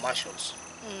these commercials.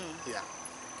 Yeah.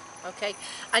 Okay,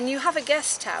 and you have a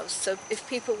guest house, so if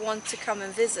people want to come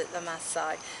and visit the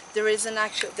Maasai, there is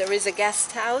a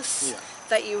guest house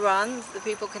that you run. The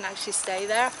people can actually stay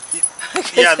there.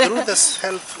 Yeah, through this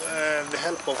the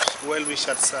help of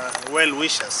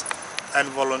well-wishers and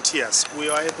volunteers, we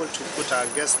are able to put our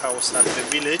guest house at the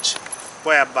village,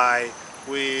 whereby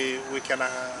we can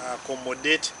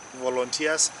accommodate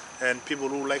volunteers and people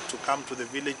who like to come to the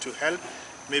village to help,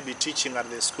 maybe teaching at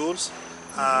the schools,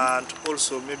 and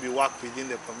also maybe work within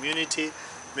the community,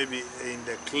 maybe in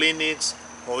the clinics,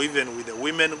 or even with the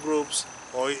women groups,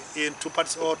 or to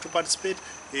participate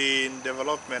in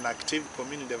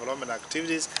community development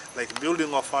activities, like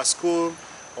building of a school,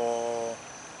 or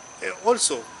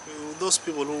also those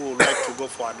people who would like to go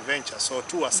for adventures or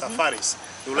tour safaris,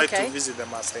 who like to visit the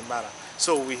Maasai Mara.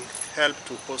 So we help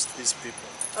to host these people.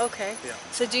 Okay. Yeah.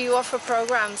 So do you offer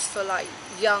programs for like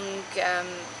young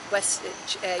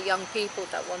young people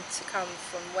that want to come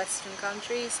from Western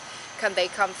countries? Can they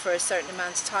come for a certain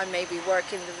amount of time, maybe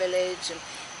work in the village and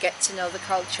get to know the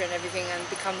culture and everything, and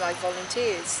become like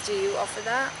volunteers? Do you offer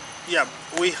that? Yeah,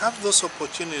 we have those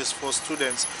opportunities for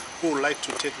students who like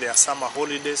to take their summer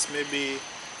holidays, maybe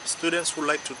students who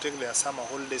like to take their summer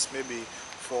holidays maybe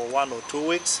for 1 or 2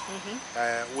 weeks.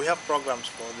 We have programs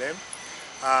for them,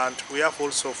 and we have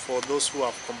also for those who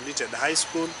have completed high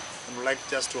school and would like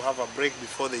just to have a break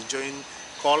before they join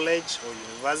college or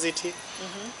university.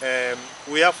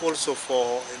 We have also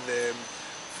for the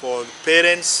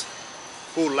parents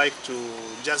who like to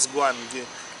just go and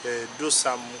do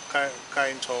some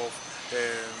kind of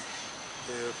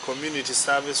community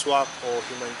service work or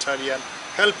humanitarian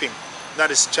helping,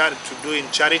 that is to do in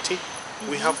charity.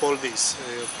 We have all these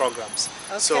programs.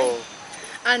 Okay. So,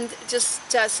 and just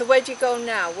so where do you go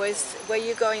now? Where are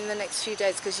you going the next few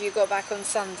days? Because you go back on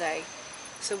Sunday.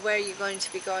 So where are you going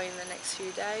to be going the next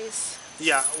few days?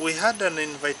 yeah, we had an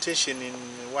invitation in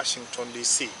Washington,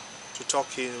 D.C. to talk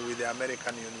with the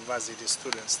American university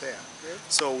students there. Good.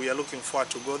 So we are looking forward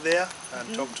to go there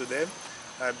and talk to them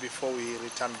before we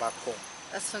return back home.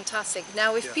 That's fantastic.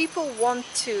 Now, if Yeah. people want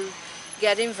to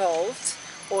get involved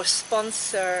or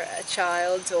sponsor a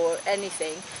child or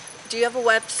anything, do you have a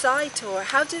website, or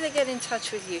how do they get in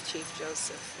touch with you, Chief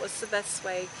Joseph? What's the best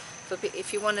way for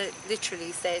if you want to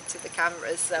literally say it to the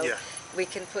cameras, so Yeah. we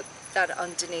can put that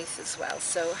underneath as well.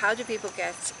 So how do people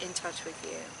get in touch with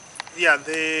you? Yeah,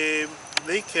 if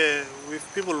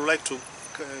people would like to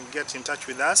get in touch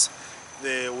with us,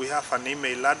 we have an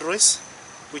email address,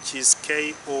 which is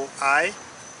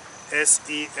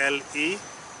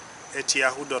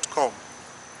koisele@yahoo.com,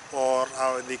 or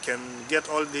they can get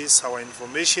all this, our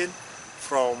information,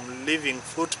 from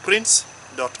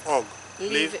livingfootprints.org.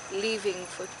 Leaving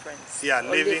footprints. Yeah, or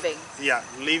living. Yeah,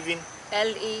 living.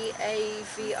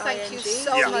 L-E-A-V-I-N-G. Thank you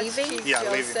so yeah. much, Yeah. Chief Yeah,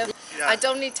 Joseph. living. Yeah. I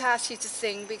don't need to ask you to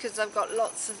sing because I've got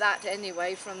lots of that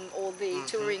anyway from all the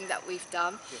touring that we've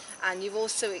done. Yeah. And you've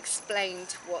also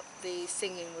explained what the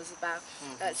singing was about.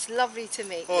 It's lovely to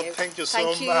meet you. Oh, thank you so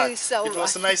much. It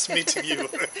was nice meeting you.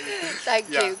 Thank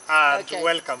you. And okay.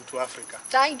 welcome to Africa.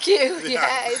 Thank you.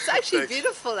 Yeah, it's actually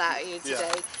beautiful out here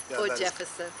today, Port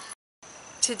Jefferson.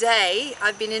 Today,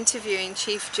 I've been interviewing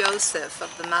Chief Joseph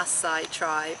of the Maasai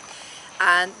tribe,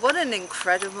 and what an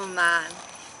incredible man.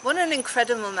 What an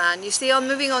incredible man. You see, on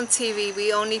Moving on TV,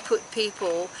 we only put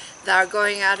people that are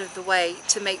going out of the way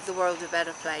to make the world a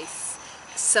better place.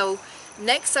 So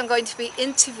next I'm going to be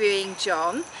interviewing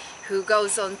John, who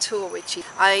goes on tour with Chief.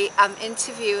 I am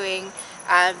interviewing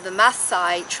the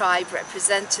Maasai tribe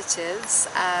representatives.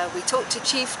 We talked to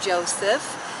Chief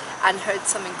Joseph and heard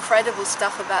some incredible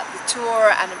stuff about the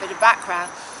tour and a bit of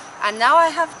background. And now I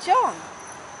have John,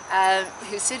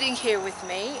 who's sitting here with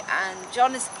me, and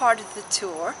John is part of the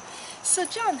tour. So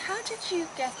John, how did you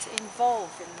get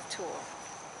involved in the tour?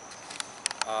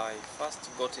 I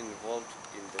first got involved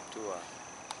in the tour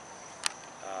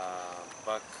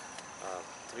back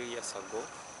 3 years ago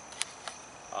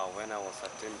when I was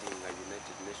attending a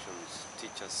United Nations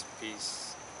Teachers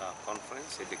Peace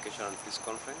Conference, Education and Peace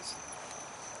Conference.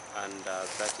 And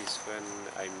that is when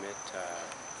I met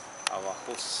our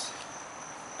hosts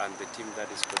and the team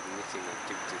that is coordinating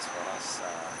activities for us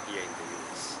here in the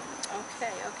US.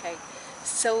 Okay, okay.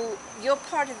 So you're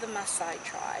part of the Maasai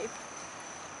tribe,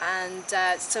 and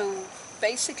so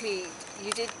basically,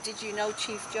 did you know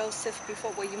Chief Joseph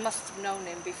before? Well, you must have known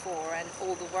him before, and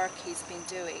all the work he's been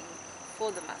doing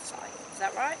for the Maasai. Is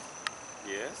that right?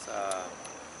 Yes,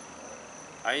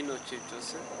 I know Chief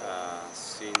Joseph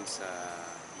since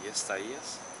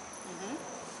yesteryears.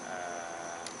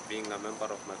 Being a member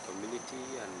of my community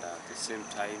and at the same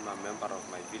time a member of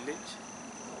my village.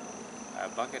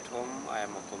 Back at home I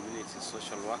am a community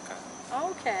social worker.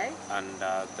 Okay. And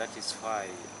that is why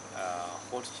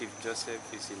what Chief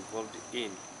Joseph is involved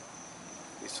in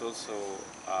is also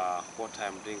what I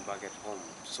am doing back at home.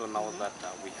 So now that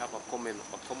we have a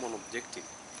common objective,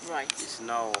 right, is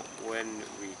now when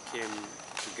we came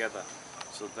together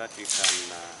so that we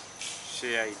can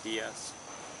share ideas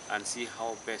and see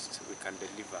how best we can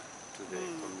deliver to the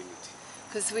community.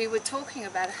 Because we were talking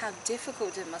about how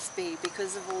difficult it must be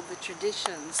because of all the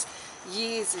traditions,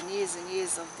 years and years and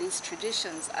years of these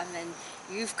traditions, and then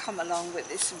you've come along with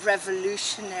this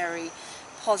revolutionary,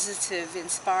 positive,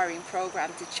 inspiring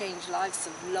program to change lives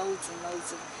of loads and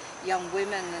loads of young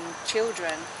women and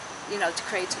children, you know, to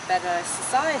create a better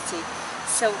society.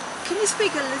 So can you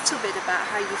speak a little bit about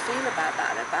how you feel about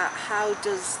that, about how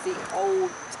does the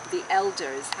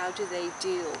elders, how do they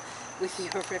deal with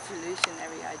your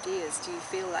revolutionary ideas? Do you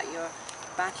feel like you're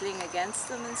battling against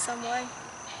them in some way?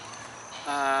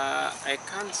 I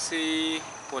can't say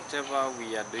whatever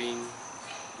we are doing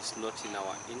is not in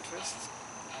our interest,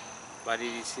 but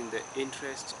it is in the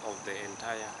interest of the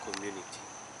entire community.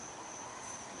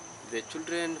 The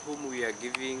children whom we are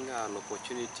giving an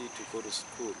opportunity to go to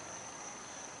school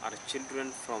are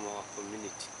children from our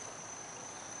community.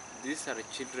 These are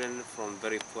children from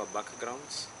very poor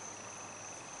backgrounds,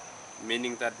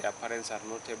 meaning that their parents are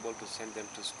not able to send them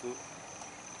to school.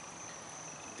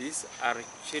 These are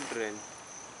children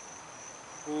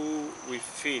who we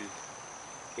feel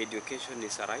education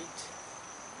is a right.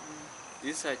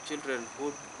 These are children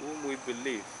whom we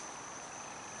believe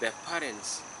their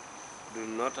parents do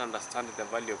not understand the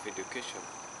value of education.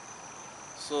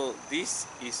 So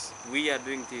we are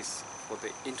doing this for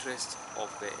the interest of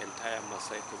the entire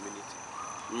Maasai community,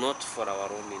 not for our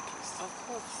own interest. Of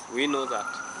course. We know that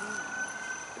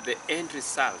the end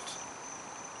result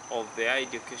of their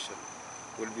education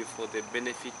will be for the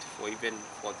benefit even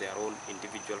for their own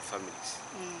individual families.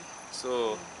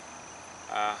 So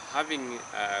having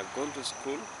gone to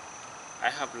school, I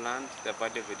have learned the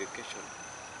value of education,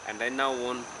 and I now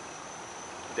want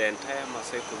the entire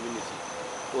Maasai community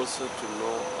also to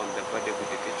know on the value of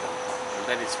education. And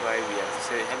that is why we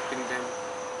are helping them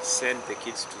send the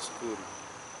kids to school.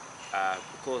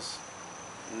 Because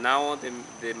now the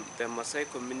Maasai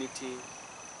community,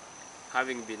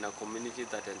 having been a community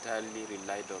that entirely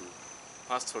relied on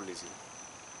pastoralism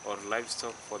or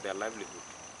livestock for their livelihood,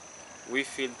 we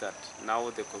feel that now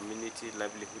the community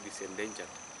livelihood is endangered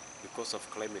because of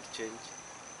climate change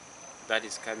that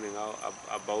is coming out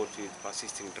about with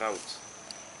persisting droughts.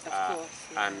 Of course,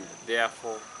 yeah. And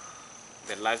therefore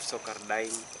the livestock are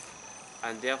dying,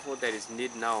 and therefore there is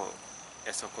need now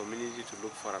as a community to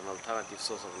look for an alternative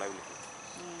source of livelihood.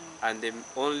 And the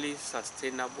only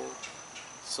sustainable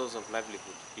source of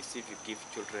livelihood is if you give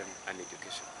children an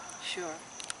education. Sure,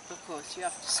 of course, you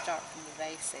have to start from the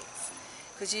basics.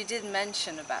 Because you did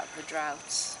mention about the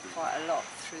droughts quite a lot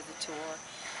through the tour.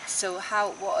 So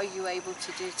what are you able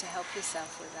to do to help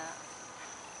yourself with that?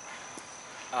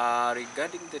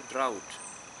 Regarding the drought,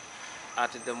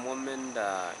 at the moment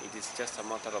it is just a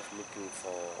matter of looking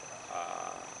for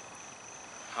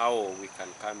how we can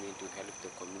come in to help the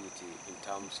community in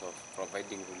terms of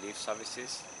providing relief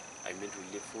services, I mean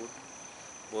relief food,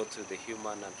 both to the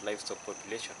human and livestock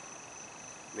population.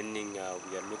 Meaning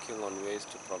we are looking on ways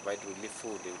to provide relief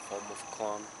food in form of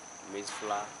corn, maize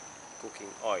flour, cooking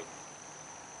oil,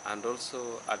 and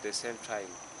also at the same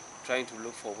time trying to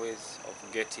look for ways of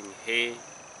getting hay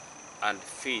and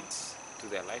feeds to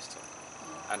their livestock,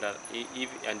 and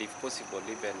if possible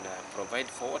even provide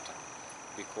for water,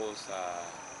 because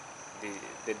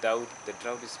the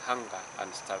drought is hunger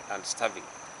and starving,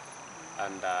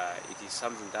 and it is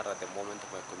something that at the moment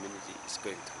my community is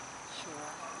going through.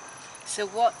 Sure. So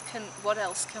what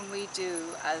else can we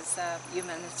do as a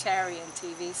humanitarian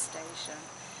TV station?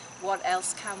 What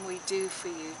else can we do for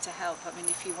you to help? I mean,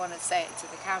 if you want to say it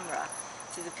to the camera,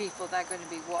 to the people that are going to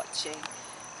be watching,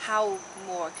 how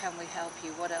more can we help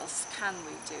you? What else can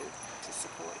we do to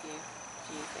support you,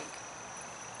 do you think?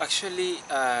 Actually,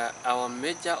 our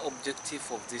major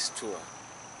objective of this tour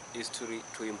is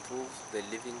to improve the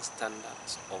living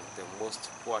standards of the most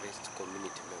poorest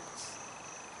community members.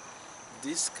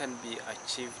 This can be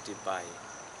achieved by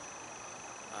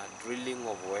drilling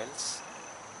of wells,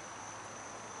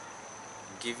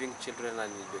 giving children an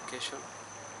education,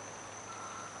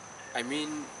 I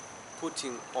mean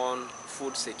putting on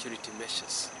food security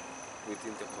measures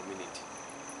within the community.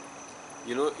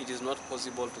 You know, it is not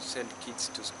possible to send kids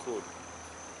to school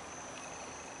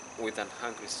with an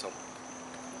hungry stomach.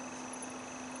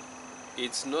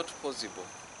 It's not possible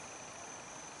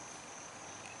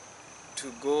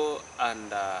to go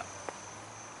and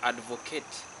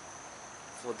advocate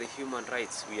for the human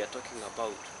rights we are talking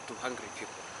about to hungry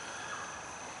people.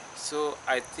 So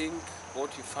I think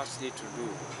what you first need to do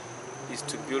is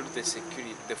to build the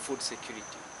security, the food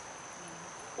security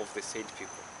of the said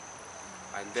people.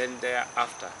 And then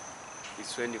thereafter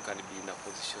is when you can be in a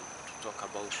position to talk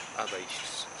about other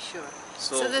issues. Sure.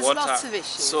 So there's lots of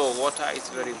issues. So water is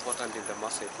very important in the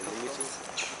Maasai community.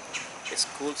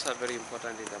 Schools are very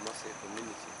important in the Maasai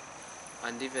community,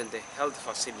 and even the health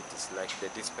facilities like the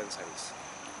dispensaries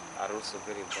are also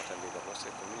very important in the Maasai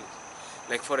community.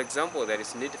 Like for example, there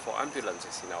is need for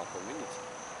ambulances in our community,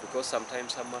 because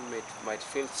sometimes someone might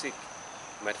fall sick,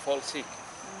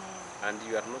 and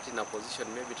you are not in a position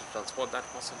maybe to transport that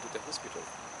person to the hospital,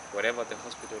 wherever the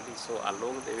hospital is. So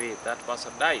along the way, that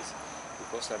person dies,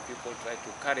 because some people try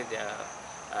to carry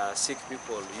their sick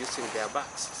people using their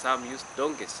backs. Some use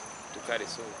donkeys to carry.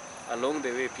 So along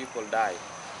the way, people die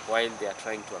while they are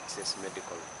trying to access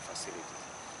medical facilities.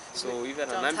 So even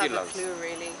an ambulance, have a clue,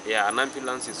 really. Yeah, an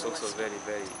ambulance is also very,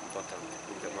 very important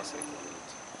in the Maasai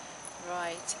community.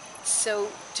 Right. So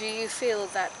do you feel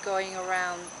that going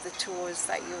around the tours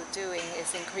that you're doing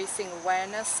is increasing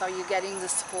awareness? Are you getting the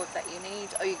support that you need?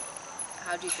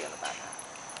 How do you feel about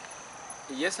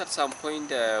that? Yes, at some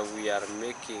point we are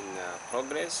making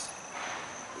progress,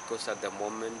 because at the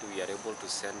moment we are able to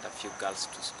send a few girls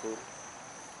to school.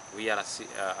 We are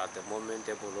at the moment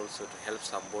able also to help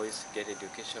some boys get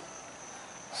education.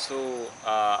 So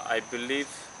I believe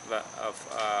that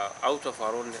out of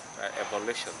our own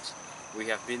evaluations, we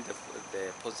have been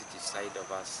the positive side of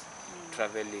us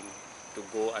traveling to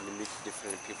go and meet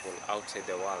different people outside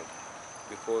the world,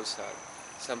 because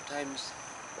sometimes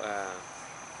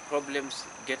problems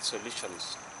get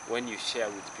solutions when you share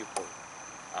with people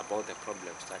about the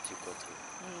problems that you go through.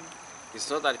 It's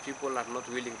not that people are not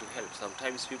willing to help.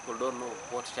 Sometimes people don't know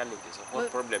what challenges or what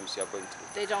problems you are going through.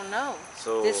 They don't know.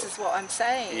 So this is what I'm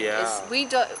saying. Yeah. Is we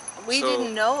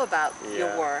didn't know about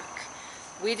your work.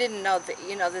 we didn't know that,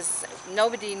 you know,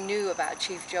 nobody knew about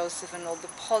Chief Joseph and all the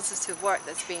positive work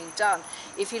that's being done.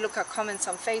 If you look at comments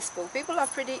on Facebook, people are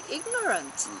pretty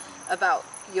ignorant about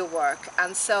your work,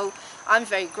 and so I'm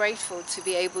very grateful to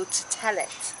be able to tell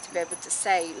it, to be able to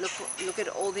say, look at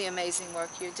all the amazing work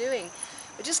you're doing.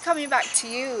 But just coming back to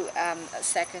you a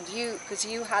second, because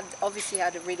you had obviously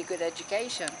had a really good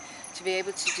education to be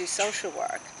able to do social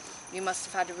work. You must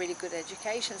have had a really good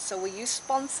education. So were you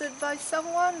sponsored by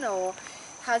someone, or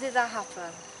how did that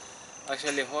happen?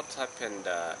 Actually, what happened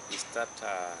is that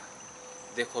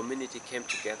the community came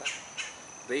together,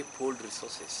 they pooled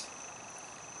resources,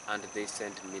 and they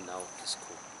sent me now to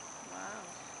school.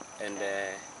 Wow. And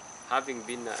having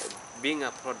been being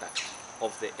a product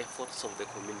of the efforts of the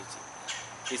community,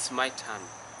 it's my turn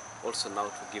also now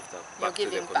to give that back to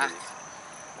the community.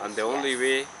 And the only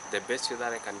way, the best way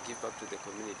that I can give back to the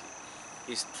community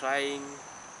is trying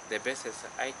the best as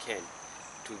I can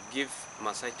to give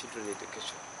Maasai children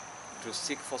education, to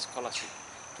seek for scholarship,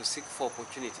 to seek for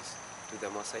opportunities to the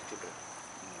Maasai children.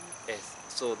 Yes,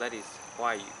 so that is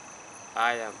why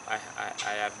I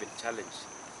have been challenged,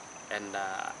 and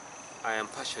I am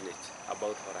passionate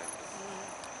about what I do.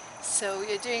 So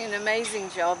you're doing an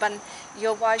amazing job, and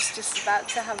your wife's just about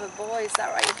to have a boy, is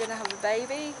that right? You're going to have a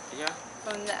baby? Yeah.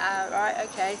 Right,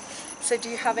 okay. So do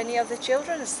you have any other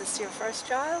children? Is this your first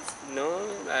child? No,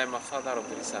 I am a father of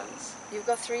 3 sons. You've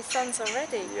got 3 sons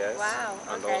already? Yes. Wow,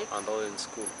 and okay. All in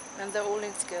school. And they're all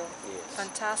in school? Yes.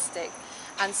 Fantastic.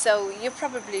 And so you're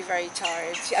probably very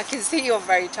tired. I can see you're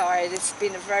very tired. It's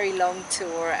been a very long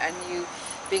tour, and you've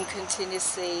been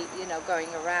continuously, you know,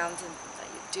 going around and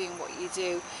doing what you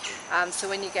do. So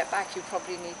when you get back, you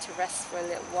probably need to rest for a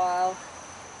little while,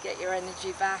 get your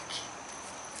energy back.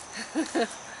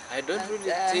 I don't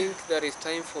really think there is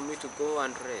time for me to go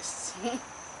and rest.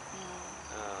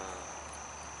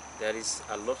 There is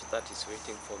a lot that is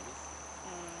waiting for me.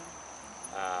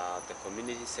 The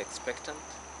community is expectant.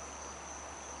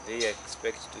 They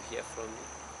expect to hear from me.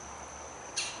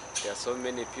 There are so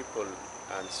many people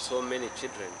and so many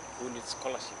children who need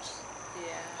scholarships.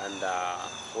 Yeah. And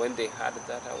when they heard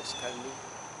that I was coming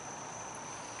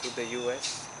to the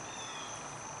US,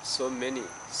 so many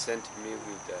sent me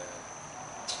with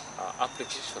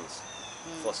applications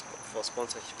for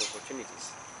sponsorship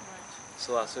opportunities. Right.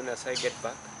 So as soon as I get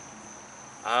back,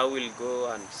 I will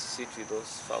go and sit with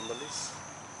those families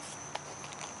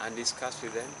and discuss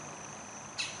with them,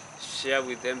 share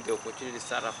with them the opportunities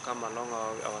that have come along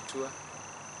our tour,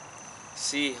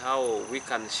 see how we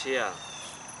can share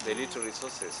the little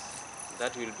resources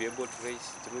that we'll be able to raise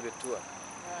through the tour,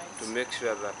 to make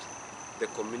sure that the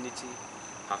community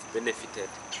have benefited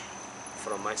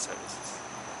from my services.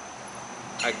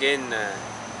 Again,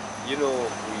 you know,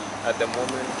 at the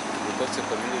moment, because the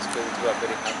community is going through a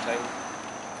very hard time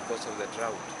because of the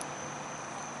drought,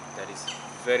 there is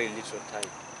very little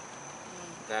time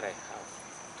that I have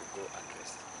to go and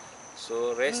rest.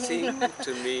 So resting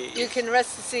to me you can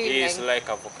rest this evening. Is like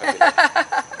a vocabulary.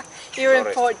 You're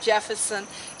in Port Jefferson.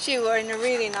 Gee, we're in a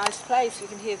really nice place. You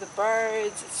can hear the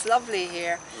birds. It's lovely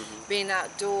here, being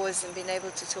outdoors and being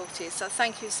able to talk to you. So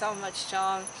thank you so much,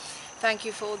 John. Thank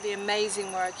you for all the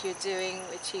amazing work you're doing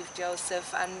with Chief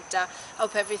Joseph, and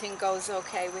hope everything goes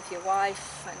okay with your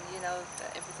wife, and you know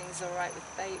that everything's all right with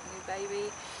the new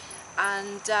baby.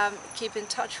 And keep in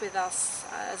touch with us.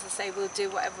 As I say, we'll do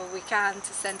whatever we can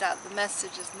to send out the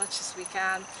message as much as we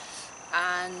can,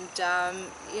 and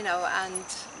you know, and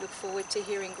look forward to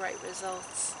hearing great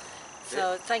results.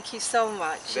 So thank you so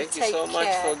much. Thank you so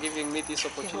much for giving me this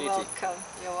opportunity. You're welcome.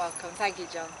 You're welcome. Thank you,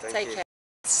 John. Take care.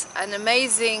 It's an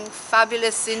amazing,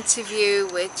 fabulous interview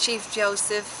with Chief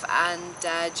Joseph and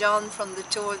John from the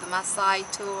tour, the Maasai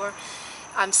tour.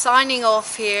 I'm signing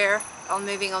off here on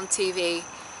Moving on TV.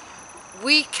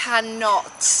 We cannot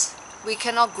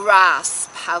grasp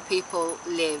how people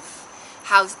live,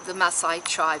 how the Maasai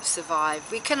tribe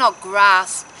survive. We cannot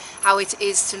grasp how it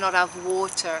is to not have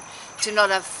water, to not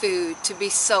have food, to be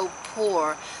so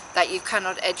poor that you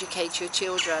cannot educate your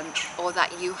children, or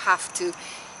that you have to,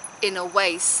 in a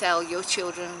way, sell your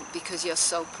children because you're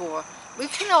so poor. We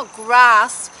cannot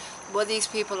grasp what these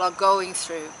people are going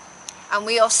through. And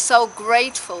we are so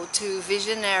grateful to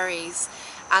visionaries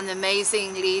and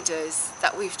amazing leaders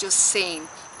that we've just seen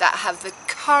that have the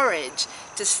courage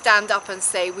to stand up and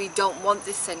say, we don't want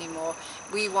this anymore.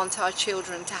 We want our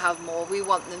children to have more. We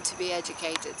want them to be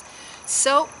educated.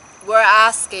 So we're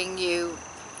asking you,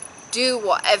 do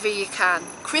whatever you can.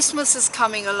 Christmas is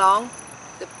coming along.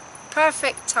 The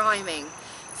perfect timing.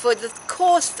 For the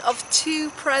cost of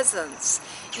 2 presents,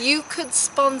 you could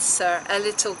sponsor a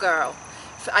little girl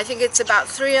I think it's about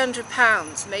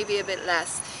 £300, maybe a bit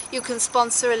less. You can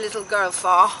sponsor a little girl for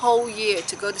a whole year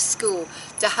to go to school,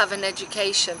 to have an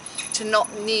education, to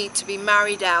not need to be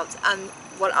married out. And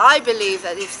what I believe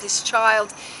that if this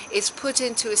child is put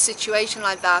into a situation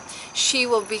like that, she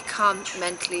will become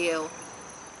mentally ill.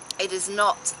 It is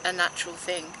not a natural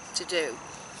thing to do.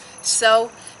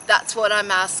 So that's what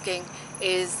I'm asking,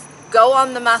 is go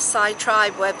on the Maasai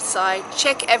tribe website,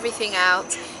 check everything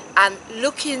out, and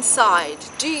look inside.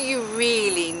 Do you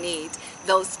really need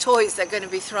those toys that are going to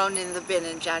be thrown in the bin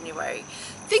in January?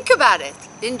 Think about it.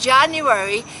 In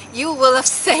January, you will have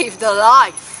saved a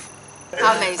life.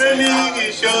 Amazing.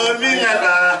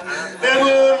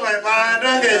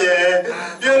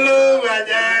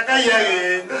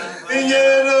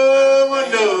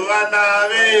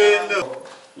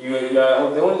 You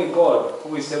are the only God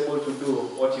who is able to do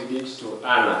what you did to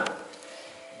Anna,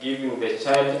 giving the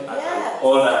child at an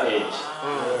older age.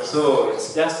 So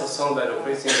it's just a song that we're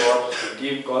praising God, to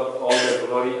give God all the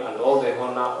glory and all the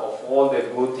honor of all the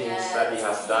good things that He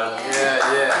has done.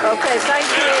 Okay, thank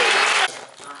you.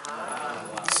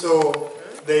 So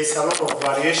there is a lot of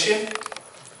variation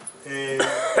in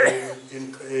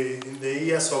the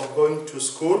years of going to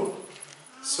school.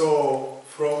 So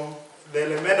from the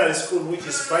elementary school, which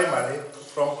is primary,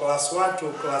 from class 1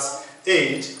 to class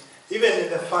 8, even in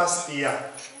the first year,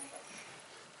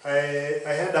 I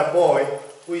had a boy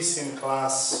who is in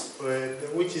class,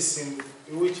 who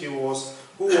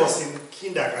was in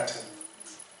kindergarten,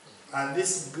 and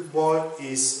this boy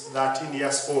is 13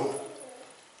 years old.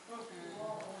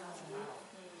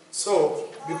 So,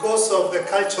 because of the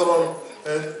cultural,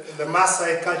 the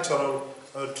Maasai cultural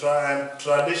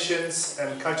traditions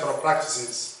and cultural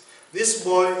practices, this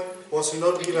boy was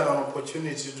not given an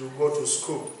opportunity to go to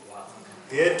school.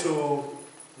 He had to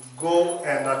go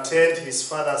and attend his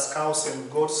father's cows and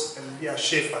goats and be a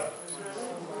shepherd.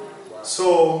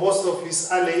 So most of his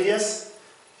early years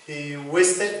he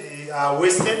wasted,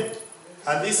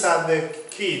 and these are the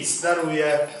kids that we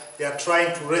are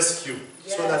trying to rescue,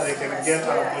 so that they can get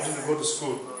an opportunity to go to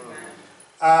school.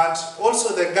 And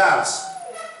also the girls,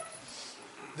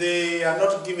 they are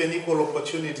not given equal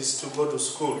opportunities to go to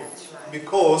school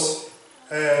because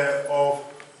of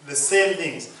the same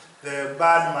things, the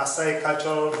bad Maasai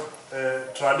cultural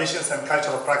traditions and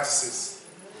cultural practices.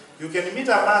 You can meet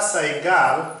a Maasai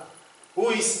girl who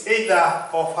is either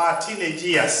of her teenage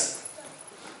years,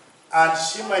 and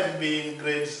she might be in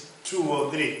grade 2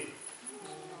 or 3,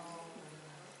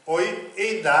 or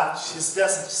either she's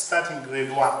just starting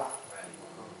grade 1.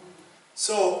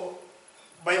 So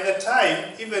by the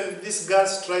time even these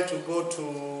girls try to go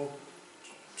to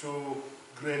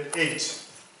grade 8,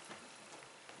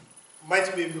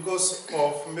 might be because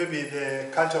of maybe the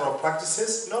cultural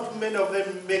practices, not many of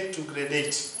them make to grade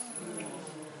 8.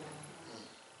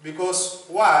 Because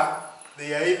one,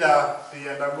 they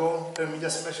undergo, let me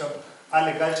just mention,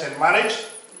 early child marriage,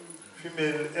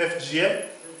 female FGM,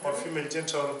 or female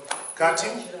genital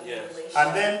cutting,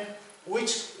 and then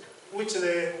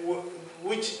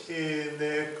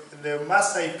the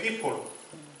Maasai people,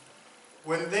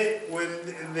 when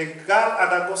the girl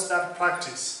undergoes that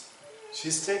practice,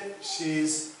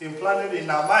 she's implanted in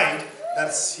her mind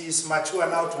that she is mature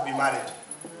now to be married.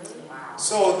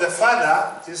 So the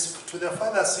father is to the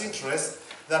father's interest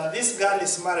that this girl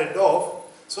is married off,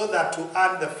 so that to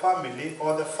earn the family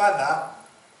or the father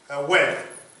wealth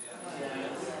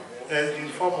in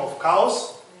form of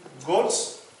cows,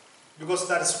 goats, because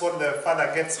that is what the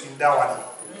father gets in dowry.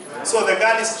 So the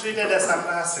girl is treated as an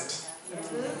asset.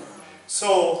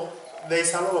 So there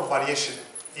is a lot of variation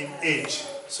in age.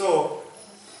 So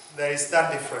there is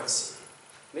that difference.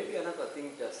 Maybe another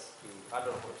thing, just to add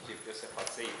on what Chief Joseph has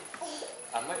said.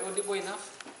 Am I audible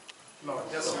enough? No,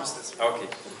 just use this. Okay.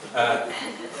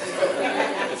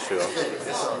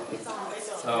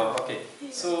 Okay.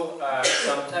 So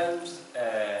sometimes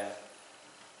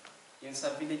in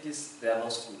some villages there are no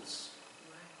schools.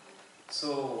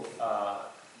 So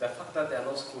the fact that there are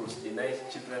no schools denies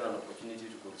children an opportunity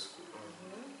to go to school.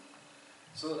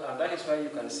 So and that is why you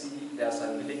can see there are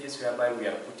some villages whereby we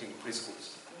are putting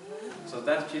preschools, so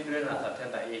that children at a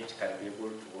tender age can be able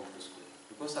to walk to school.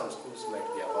 Because some schools might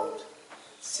be about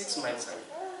 6 miles away,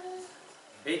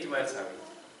 8 miles away,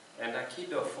 and a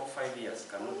kid of 4 or 5 years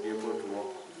cannot be able to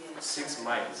walk 6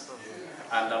 miles,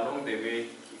 and along the way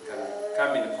he can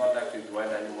come in contact with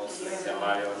wild animals like the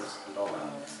lions and all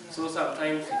that. So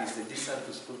sometimes it is the distance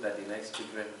to school that denies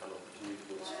children an opportunity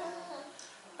to go to school.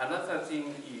 Another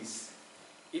thing is,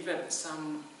 even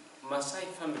some Maasai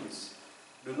families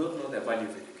do not know the value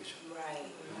of education.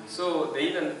 Right. So they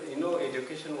even,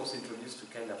 education was introduced to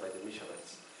Kenya by the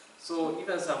missionaries. So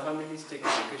even some families take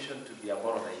education to be a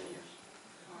borrowed idea,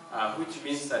 which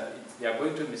means that they are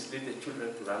going to mislead the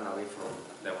children to run away from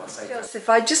the Maasai. Joseph,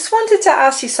 I just wanted to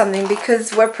ask you something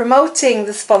because we're promoting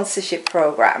the sponsorship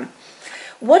program.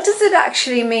 What does it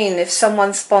actually mean if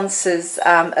someone sponsors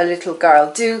a little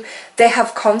girl? Do they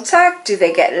have contact? Do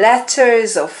they get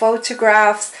letters or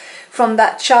photographs from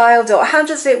that child, or how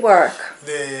does it work?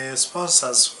 The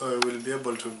sponsors will be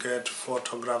able to get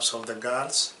photographs of the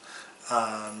girls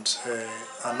and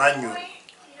an annual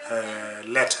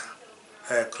letter,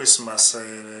 Christmas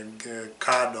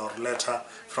card or letter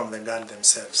from the girl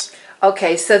themselves.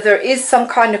 Okay, so there is some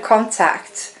kind of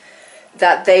contact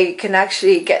that they can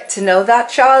actually get to know that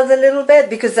child a little bit,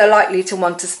 because they're likely to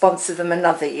want to sponsor them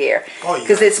another year,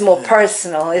 because it's more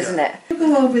personal, isn't it? I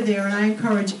go over there and I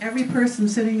encourage every person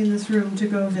sitting in this room to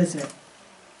go visit.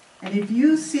 And if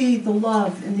you see the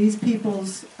love in these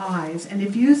people's eyes, and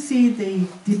if you see the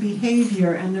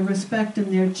behavior and the respect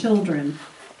in their children,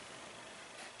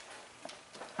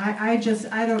 I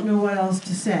don't know what else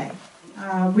to say.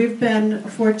 We've been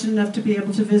fortunate enough to be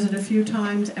able to visit a few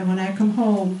times, and when I come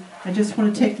home, I just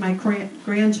want to take my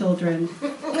grandchildren,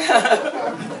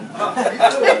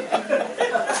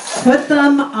 put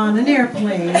them on an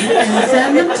airplane, and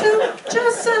send them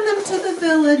to the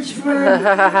village for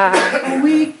a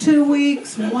week, 2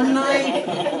 weeks, one night.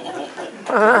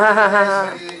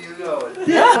 I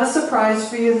have a surprise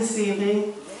for you this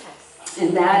evening,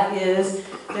 and that is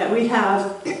that we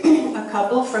have a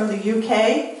couple from the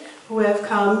UK who have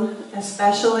come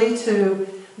especially to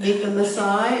meet the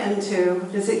Maasai and to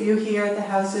visit you here at the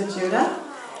House of Judah.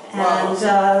 And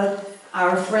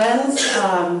our friends,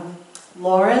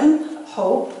 Laurene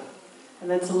Hope, and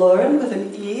that's Lauren with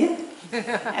an E,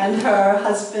 and her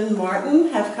husband Martin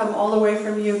have come all the way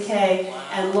from UK,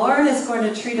 and Lauren is going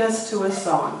to treat us to a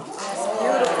song.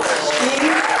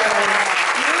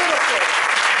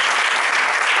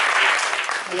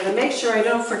 I'm going to make sure I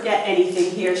don't forget anything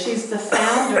here. She's the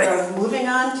founder of Moving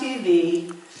on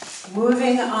TV,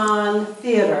 Moving on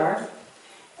Theater,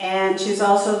 and she's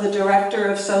also the director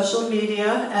of social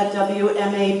media at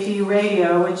WMAP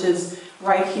Radio, which is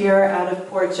right here out of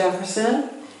Port Jefferson.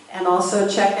 And also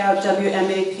check out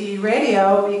WMAP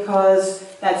Radio, because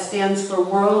that stands for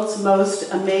World's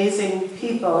Most Amazing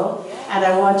People. And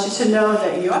I want you to know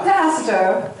that your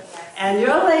pastor and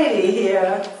your lady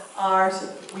here are,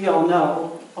 we all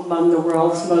know, among the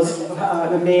world's most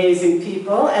amazing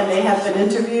people, and they have been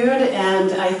interviewed,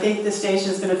 and I think the station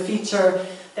is going to feature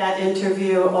that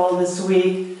interview all this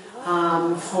week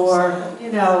for,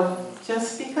 you know,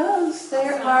 just because they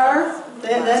are,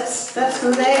 that's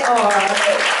who they are.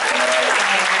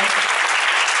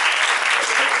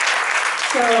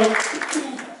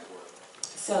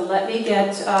 So let me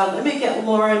get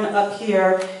Lauren up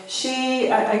here. She,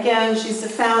 again, she's the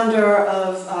founder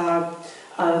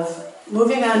of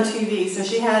Moving on TV, so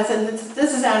she has, and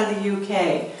this is out of the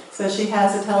UK, so she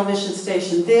has a television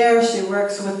station there, she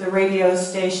works with the radio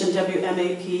station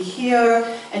WMAP here,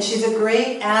 and she's a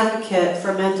great advocate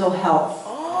for mental health.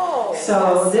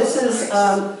 So this is,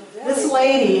 this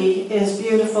lady is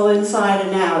beautiful inside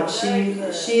and out.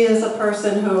 She is a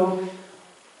person who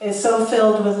is so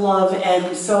filled with love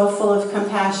and so full of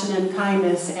compassion and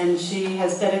kindness, and she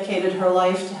has dedicated her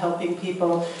life to helping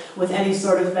people with any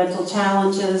sort of mental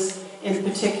challenges, in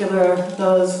particular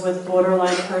those with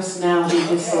borderline personality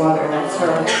disorder.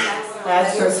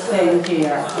 That's her thing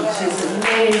here. And she's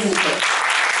amazing.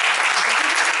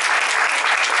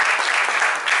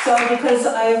 So because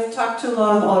I've talked too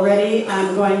long already,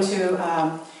 I'm going to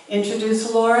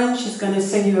introduce Lauren. She's going to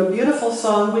sing you a beautiful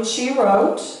song which she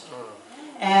wrote.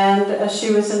 And she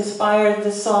was inspired,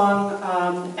 the song,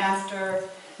 after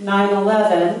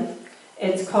 9/11.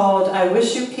 It's called I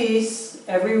Wish You Peace,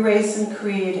 Every Race and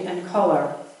Creed and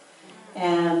Color.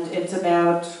 And it's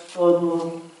about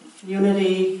global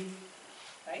unity.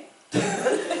 Right?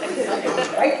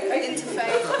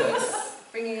 Interfaith,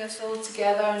 bringing us all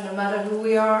together, no matter who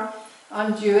we are.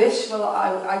 I'm Jewish. Well,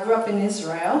 I grew up in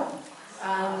Israel,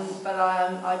 but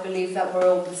I believe that we're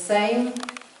all the same.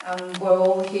 We're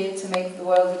all here to make the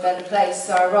world a better place.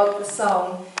 So I wrote the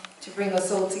song to bring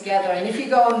us all together. And if you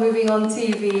go on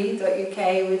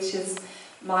movingontv.uk, which is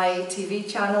my TV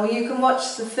channel, you can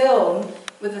watch the film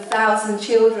with 1,000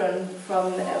 children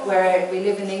from where we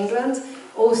live in England,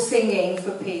 all singing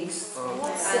for peace.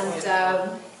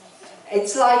 And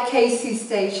it's like Casey's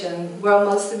station, World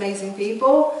Most Amazing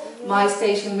People, my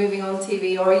station Moving on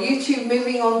TV, or a YouTube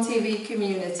Moving on TV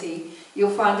community. You'll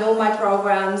find all my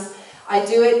programs. I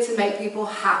do it to make people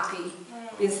happy.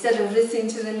 Instead of listening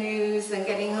to the news and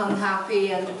getting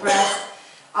unhappy and depressed,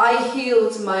 I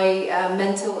healed my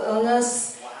mental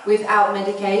illness without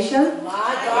medication.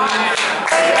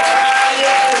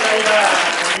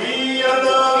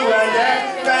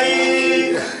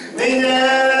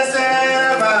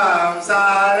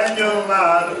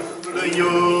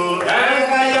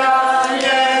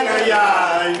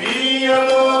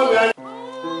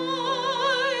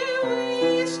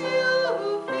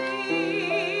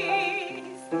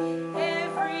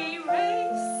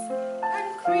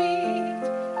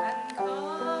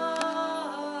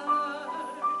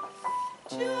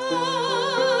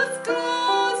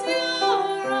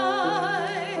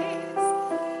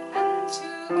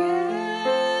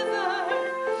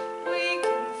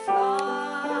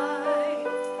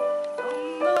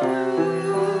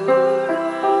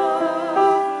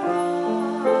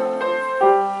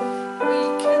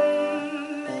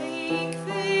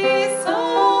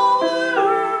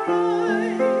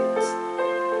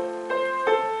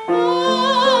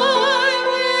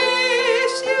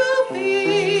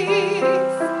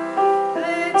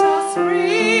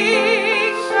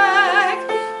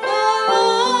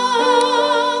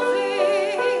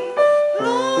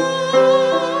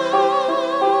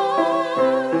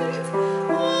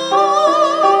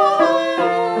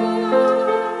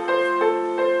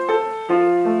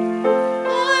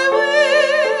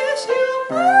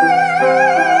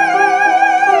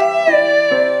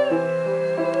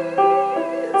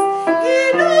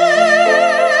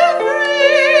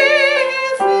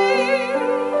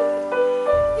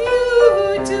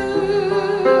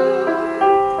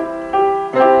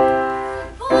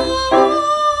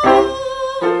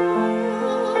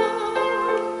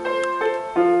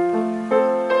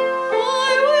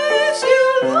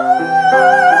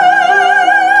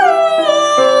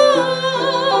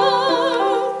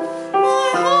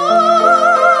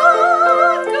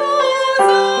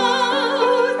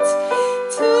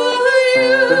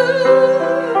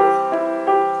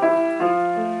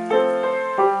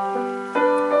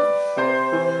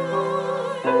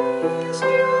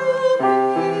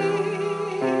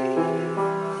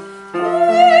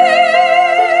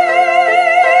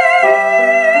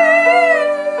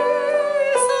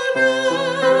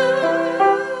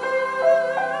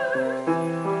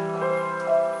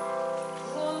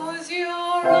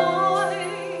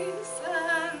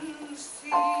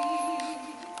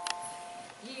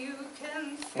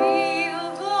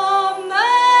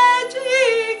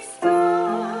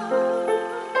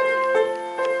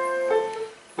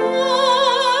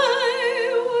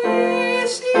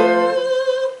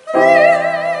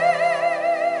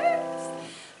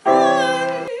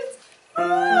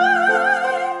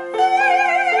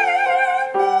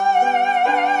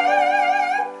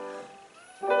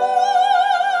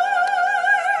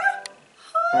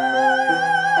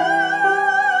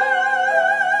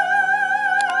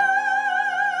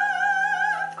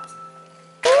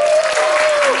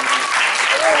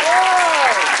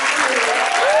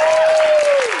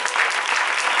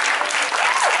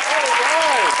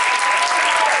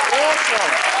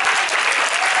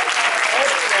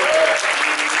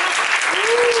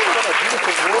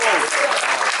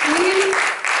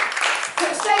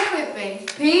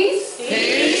 Peace.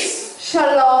 Peace.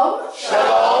 Shalom.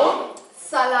 Shalom.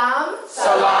 Salam.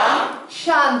 Salam.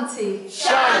 Shanti.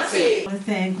 Shanti. I want to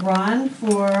thank Ron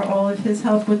for all of his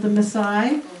help with the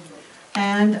Maasai,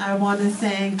 and I want to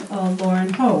thank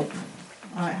Laurene Hope.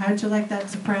 How'd you like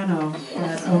that soprano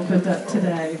that opened up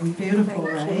today? Beautiful,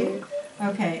 right?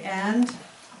 Okay, and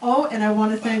I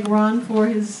want to thank Ron for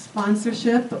his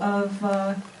sponsorship of.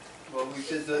 Well,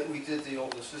 we did the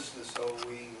older sister, so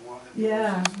we wanted.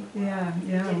 Yeah,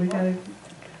 we got to.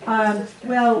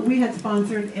 Well, we had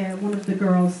sponsored one of the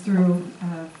girls through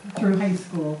high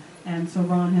school, and so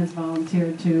Ron has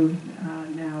volunteered to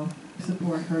now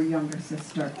support her younger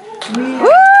sister.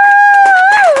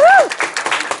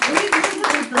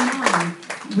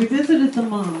 We visited the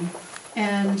mom,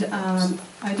 and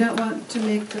I don't want to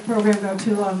make the program go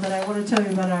too long, but I want to tell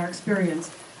you about our experience.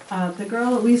 The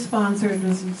girl that we sponsored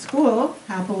was in school,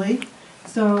 happily,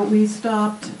 so we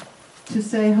stopped to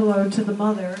say hello to the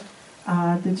mother.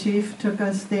 The chief took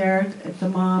us there. The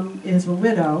mom is a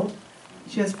widow.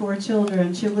 She has 4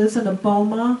 children. She lives in a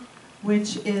boma,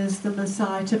 which is the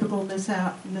Maasai, typical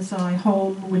Maasai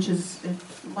home, which is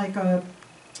like a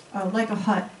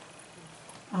hut.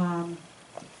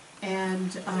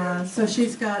 So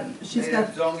she's got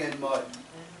dung and mud,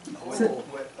 with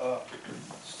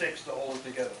sticks to hold it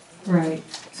together. Right.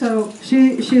 So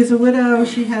she is a widow.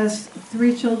 She has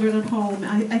 3 children at home.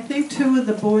 I think 2 of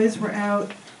the boys were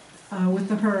out with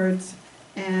the herds,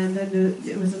 and then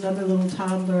it was another little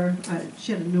toddler.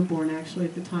 She had a newborn actually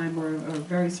at the time, or a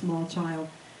very small child.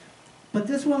 But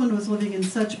this woman was living in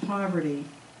such poverty,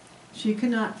 She could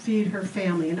not feed her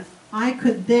family. And I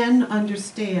could then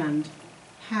understand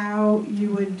how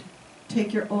you would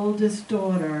take your oldest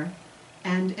daughter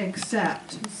and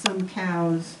accept some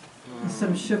cows,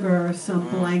 some sugar, some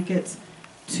blankets,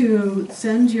 to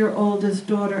send your oldest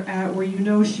daughter out where you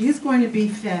know she's going to be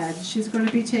fed, she's going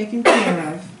to be taken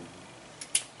care of,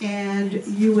 and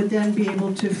you would then be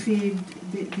able to feed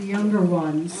the younger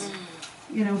ones,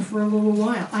 you know, for a little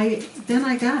while. Then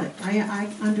I got it. I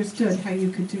understood how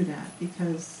you could do that,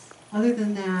 because other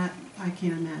than that, I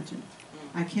can't imagine.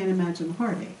 I can't imagine the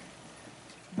heartache.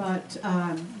 But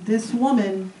this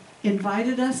woman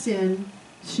invited us in.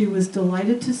 She was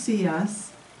delighted to see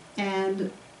us,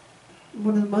 and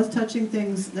one of the most touching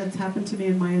things that's happened to me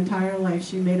in my entire life,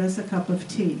 she made us a cup of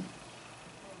tea.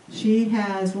 She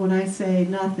has, when I say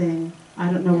nothing, I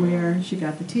don't know where she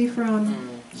got the tea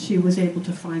from. She was able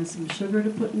to find some sugar to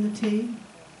put in the tea.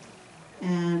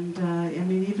 And, I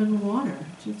mean, even water.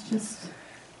 It's just,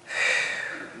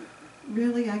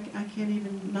 really, I can't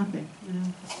even, nothing, you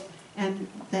know. And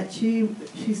that she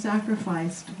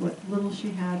sacrificed what little she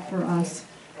had for us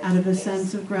out of a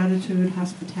sense of gratitude,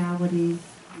 hospitality,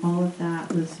 all of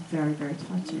that was very, very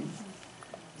touching.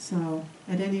 So,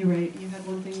 at any rate, you had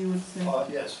one thing you want to say?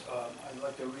 Yes, I'd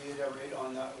like to reiterate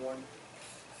on that one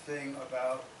thing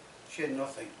about she had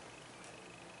nothing.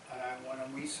 And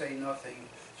when we say nothing,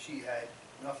 she had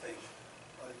nothing.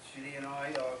 Ginny and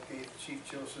I gave Chief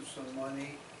Joseph some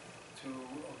money to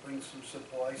bring some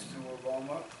supplies to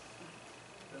Roma.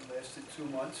 That lasted 2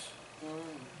 months.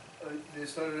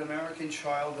 There's not an American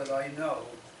child that I know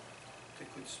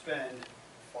that could spend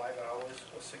 5 hours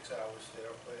or 6 hours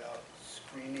there without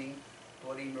screaming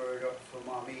bloody murder for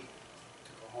mommy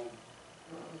to go home.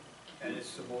 And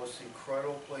it's the most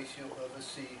incredible place you'll ever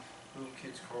see little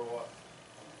kids grow up.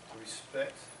 The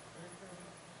respect,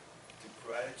 the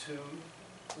gratitude,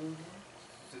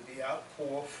 the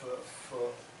outpour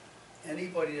for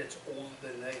anybody that's older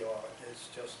than they are is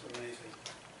just amazing.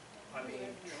 I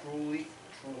mean, truly,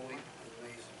 truly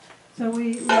amazing. So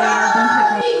we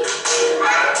then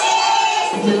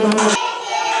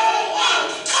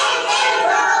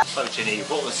So Ginny,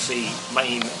 what was the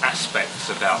main aspects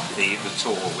about the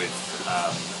tour with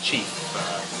Chief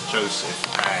Joseph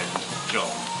and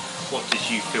John? What did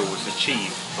you feel was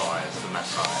achieved by the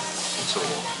Maasai tour?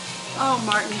 Oh,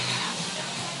 Martin,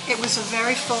 it was a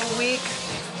very full week.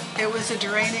 It was a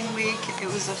draining week. It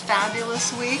was a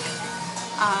fabulous week.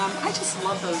 I just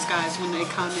love those guys when they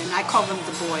come in. I call them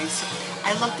the boys.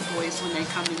 I love the boys when they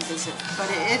come and visit.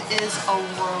 But it is a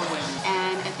whirlwind.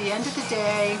 And at the end of the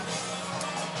day,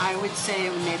 I would say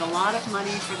we made a lot of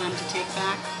money for them to take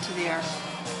back to their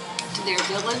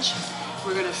village.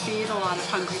 We're going to feed a lot of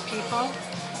hungry people.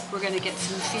 We're going to get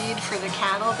some feed for the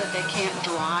cattle that they can't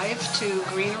drive to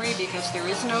greenery because there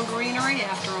is no greenery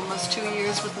after almost 2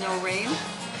 years with no rain.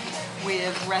 We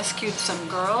have rescued some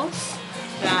girls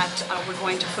that we're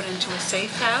going to put into a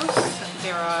safe house.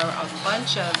 There are a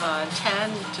bunch of 10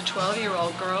 to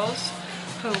 12-year-old girls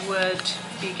who would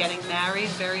be getting married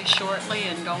very shortly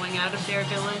and going out of their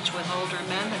village with older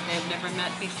men that they've never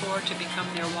met before to become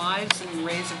their wives and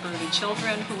raise a brood of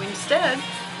children who instead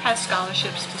have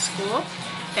scholarships to school,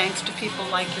 thanks to people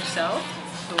like yourself,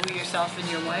 who yourself and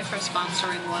your wife are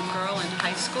sponsoring one girl in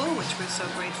high school, which we're so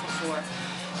grateful for.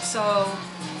 So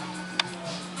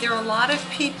there are a lot of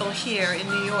people here in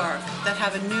New York that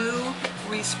have a new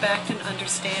respect and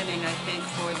understanding, I think,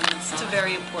 for them. It's a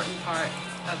very important part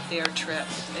of their trip.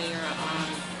 They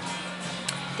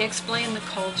explain the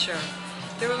culture.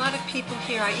 There are a lot of people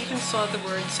here. I even saw the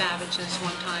word savages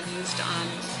one time used on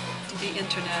the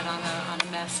internet on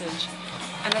a message.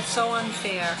 And it's so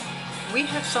unfair. We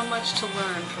have so much to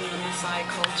learn from the Maasai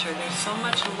culture. There's so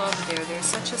much love there. There's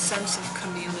such a sense of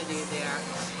community there.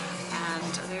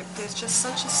 And there's just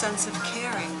such a sense of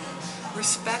caring,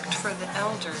 respect for the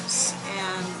elders,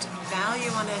 and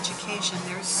value on education.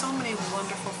 There's so many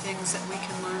wonderful things that we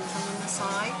can learn from the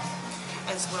Maasai,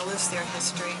 as well as their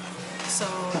history. So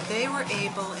they were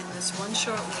able, in this one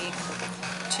short week,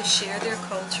 to share their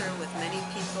culture with many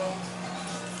people,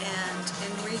 and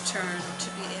in return to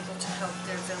be able to help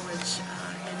their village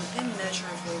in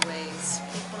immeasurable ways.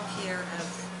 People here have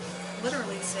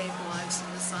literally saved lives in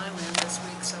this island this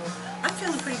week, so I'm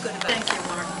feeling pretty good about it. Thank you,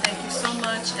 Martin. Thank you so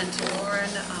much, and to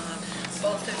Lauren,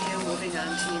 both of you moving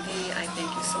on TV, I thank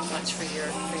you so much for your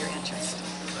interest.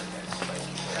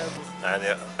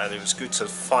 And it was good to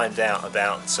find out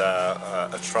about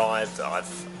a tribe that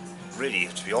I've really,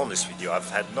 to be honest with you, I've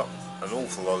had not an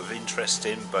awful lot of interest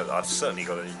in, but I've certainly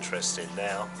got an interest in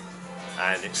now.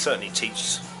 And it certainly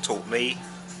taught me,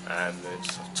 and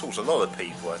it's taught a lot of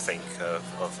people, I think,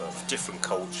 of different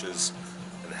cultures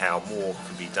and and how more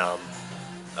can be done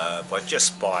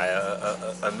by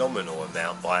a nominal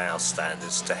amount by our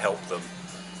standards to help them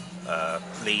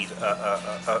lead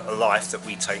a life that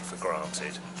we take for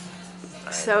granted.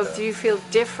 And, so do you feel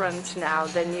different now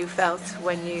than you felt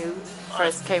when you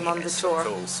first came on the tour? Of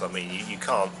course. I mean, you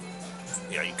can't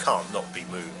not be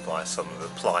moved by some of the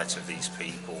plight of these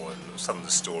people and some of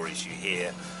the stories you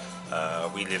hear.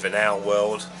 We live in our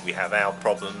world, we have our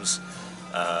problems,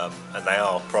 and they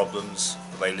are problems.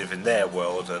 They live in their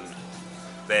world, and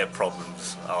their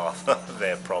problems are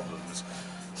their problems.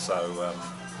 So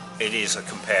it is a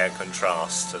compare and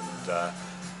contrast, and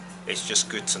it's just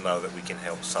good to know that we can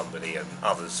help somebody, and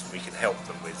others we can help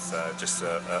them with just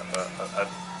the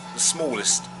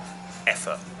smallest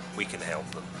effort. We can help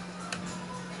them.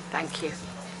 Thank you.